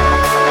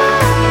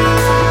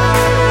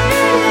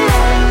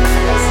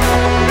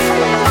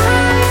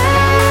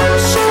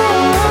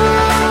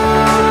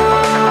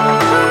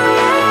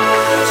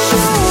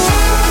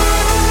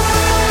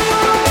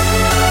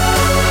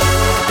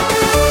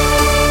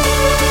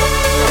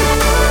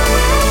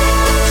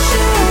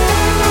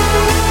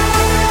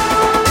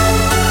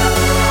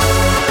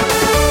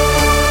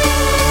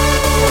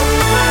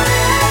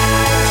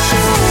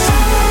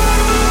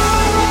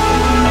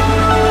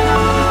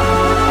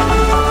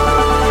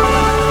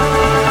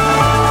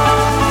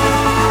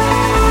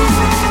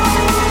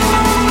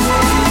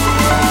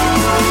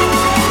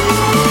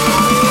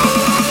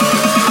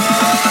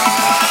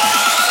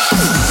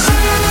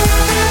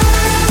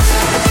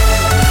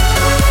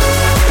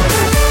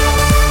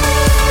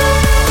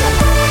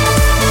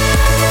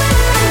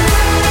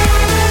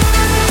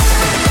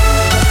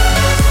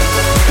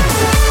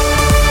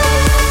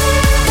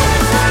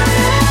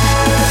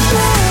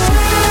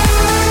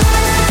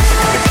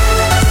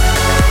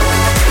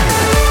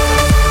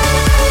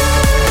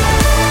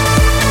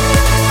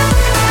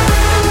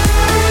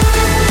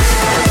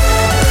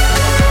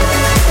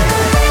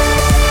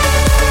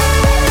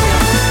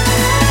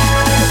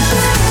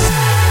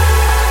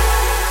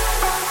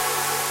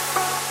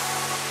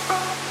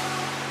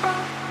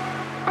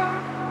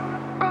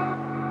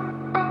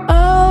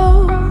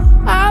 Oh,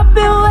 I've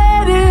been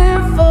waiting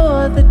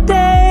for the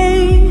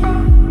day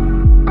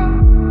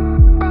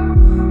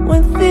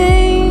when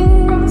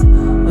things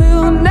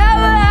will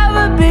never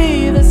ever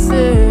be the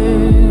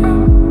same.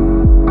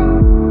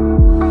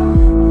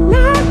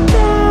 Not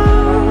now,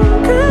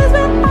 'cause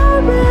we're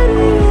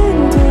already in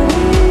too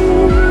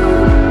deep.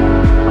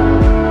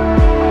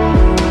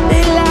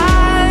 They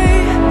lie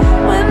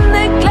when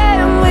they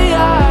claim we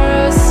are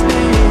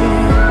asleep.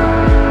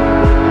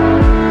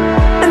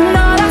 And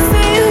all I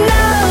see is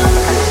love.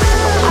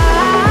 I'm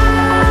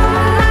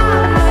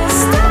not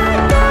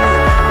mistaken.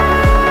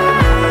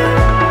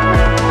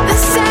 The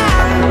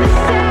sound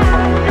I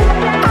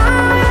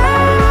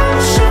am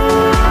sure.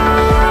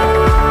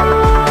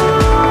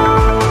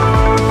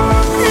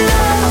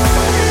 Love.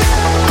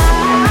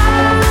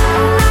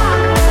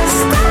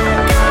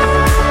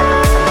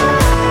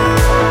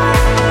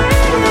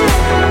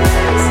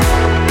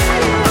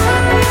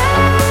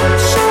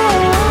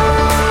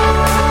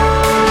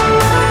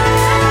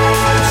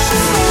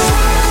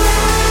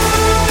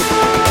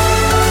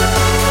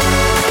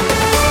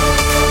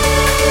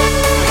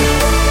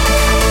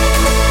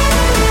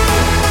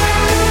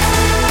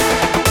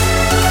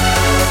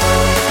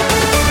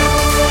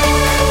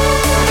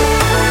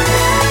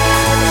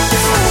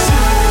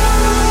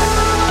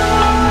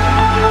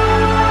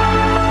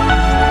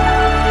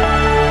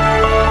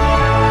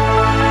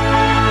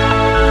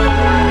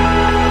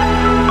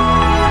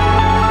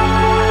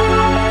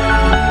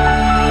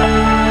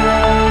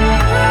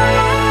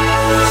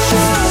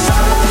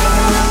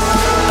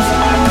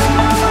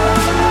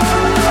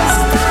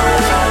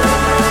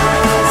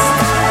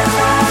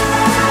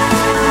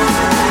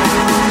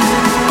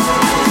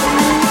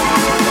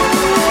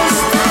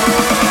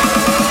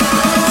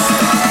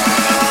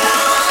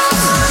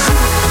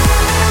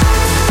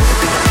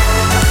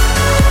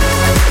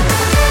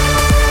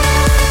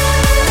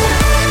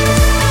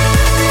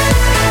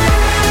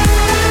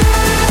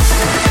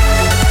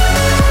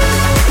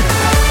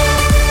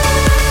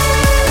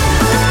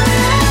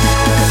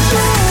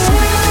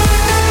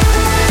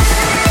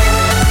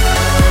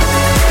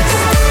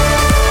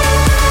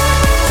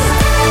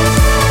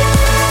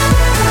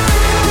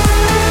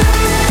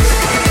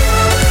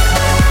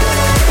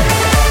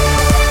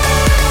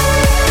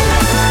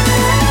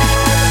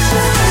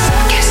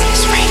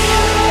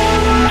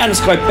 Adam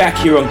Sky back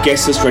here on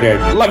Guest List Radio.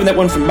 Loving that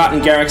one from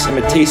Martin Garrix and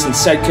Matisse and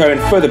Sadko, and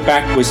further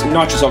back was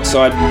Nitrous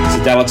Oxide,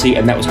 Sodality,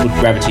 and that was called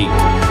Gravity.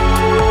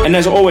 And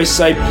as I always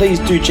say, please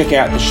do check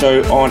out the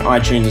show on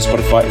iTunes and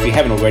Spotify if you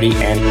haven't already,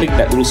 and click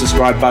that little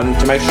subscribe button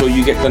to make sure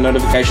you get the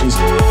notifications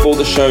for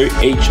the show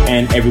each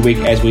and every week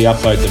as we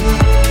upload them.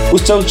 We're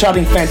still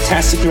charting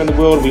fantastically around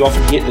the world. We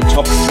often hit the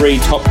top 3,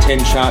 top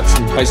 10 charts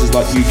in places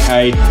like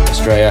UK,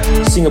 Australia,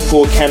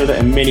 Singapore, Canada,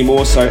 and many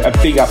more. So a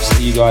big ups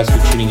to you guys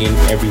for tuning in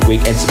every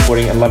week and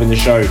supporting and loving the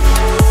show.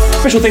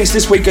 Special thanks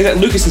this week goes out to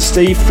Lucas and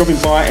Steve for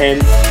dropping by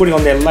and putting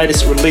on their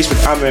latest release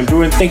with Armin van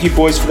Buuren. Thank you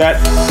boys for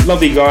that.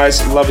 Lovely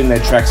guys, loving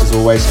their tracks as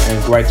always,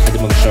 and great to have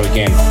them on the show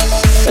again.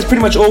 That's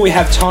pretty much all we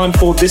have time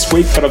for this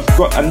week, but I've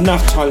got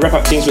enough time to wrap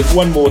up things with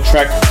one more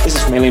track. This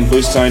is from Alien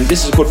Bluestone.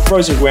 This is called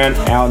Frozen Ground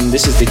Out, and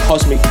this is the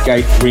Cosmic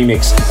Gate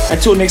remix.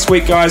 Until next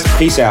week, guys,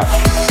 peace out.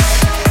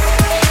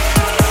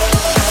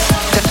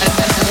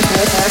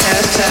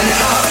 Turn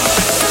it up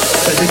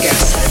for the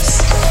guest list.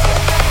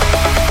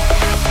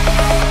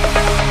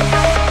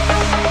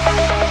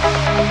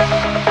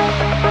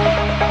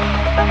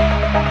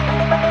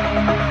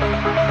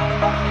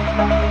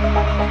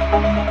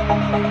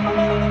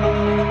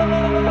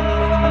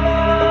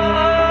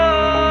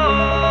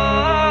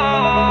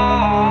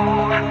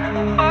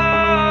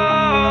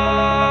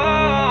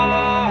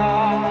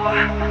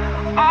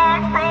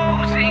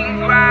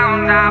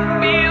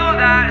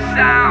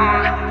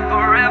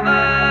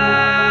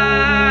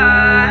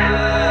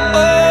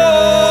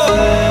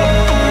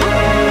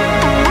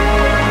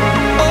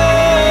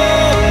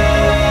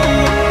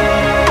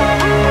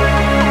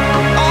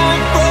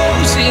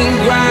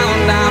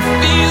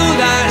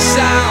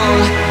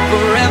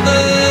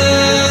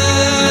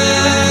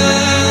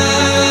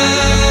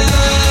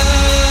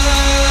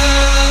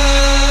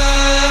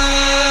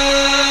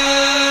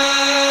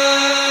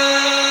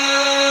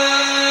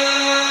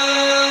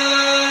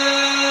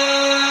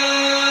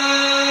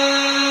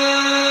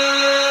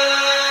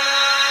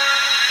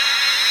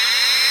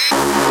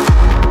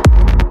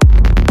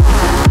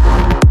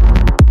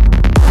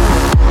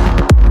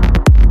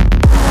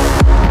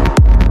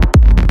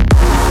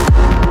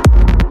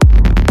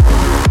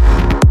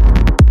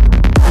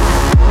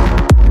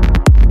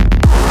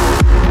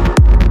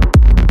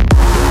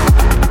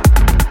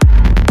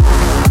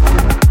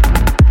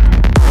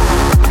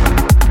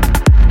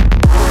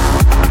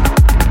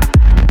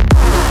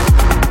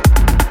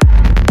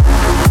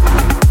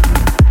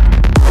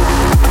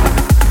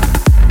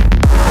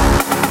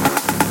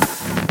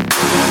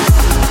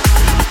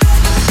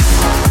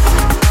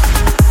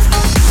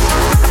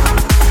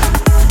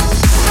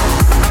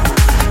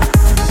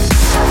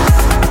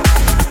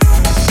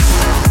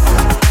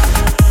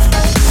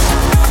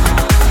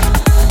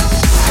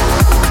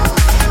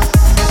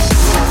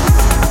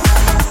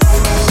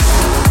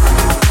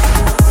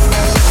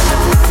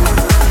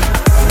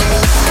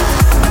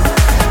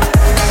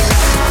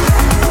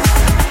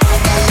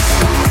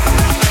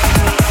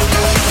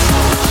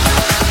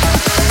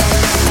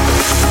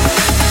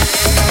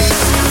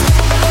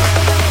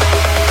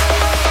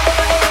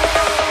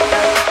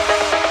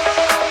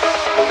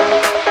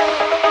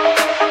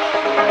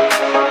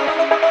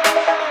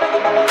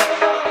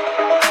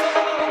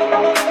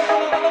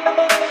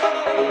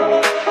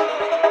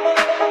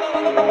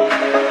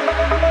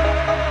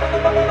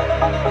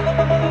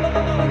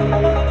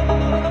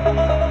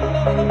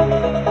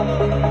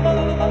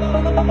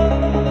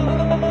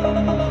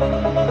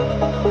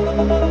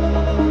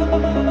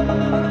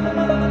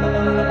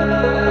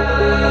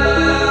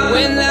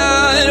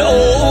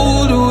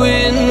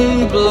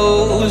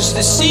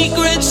 The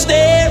secret's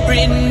there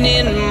written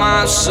in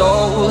my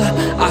soul.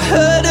 I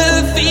heard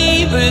a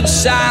fevered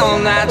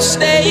sound that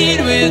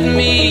stayed with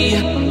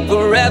me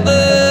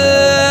forever.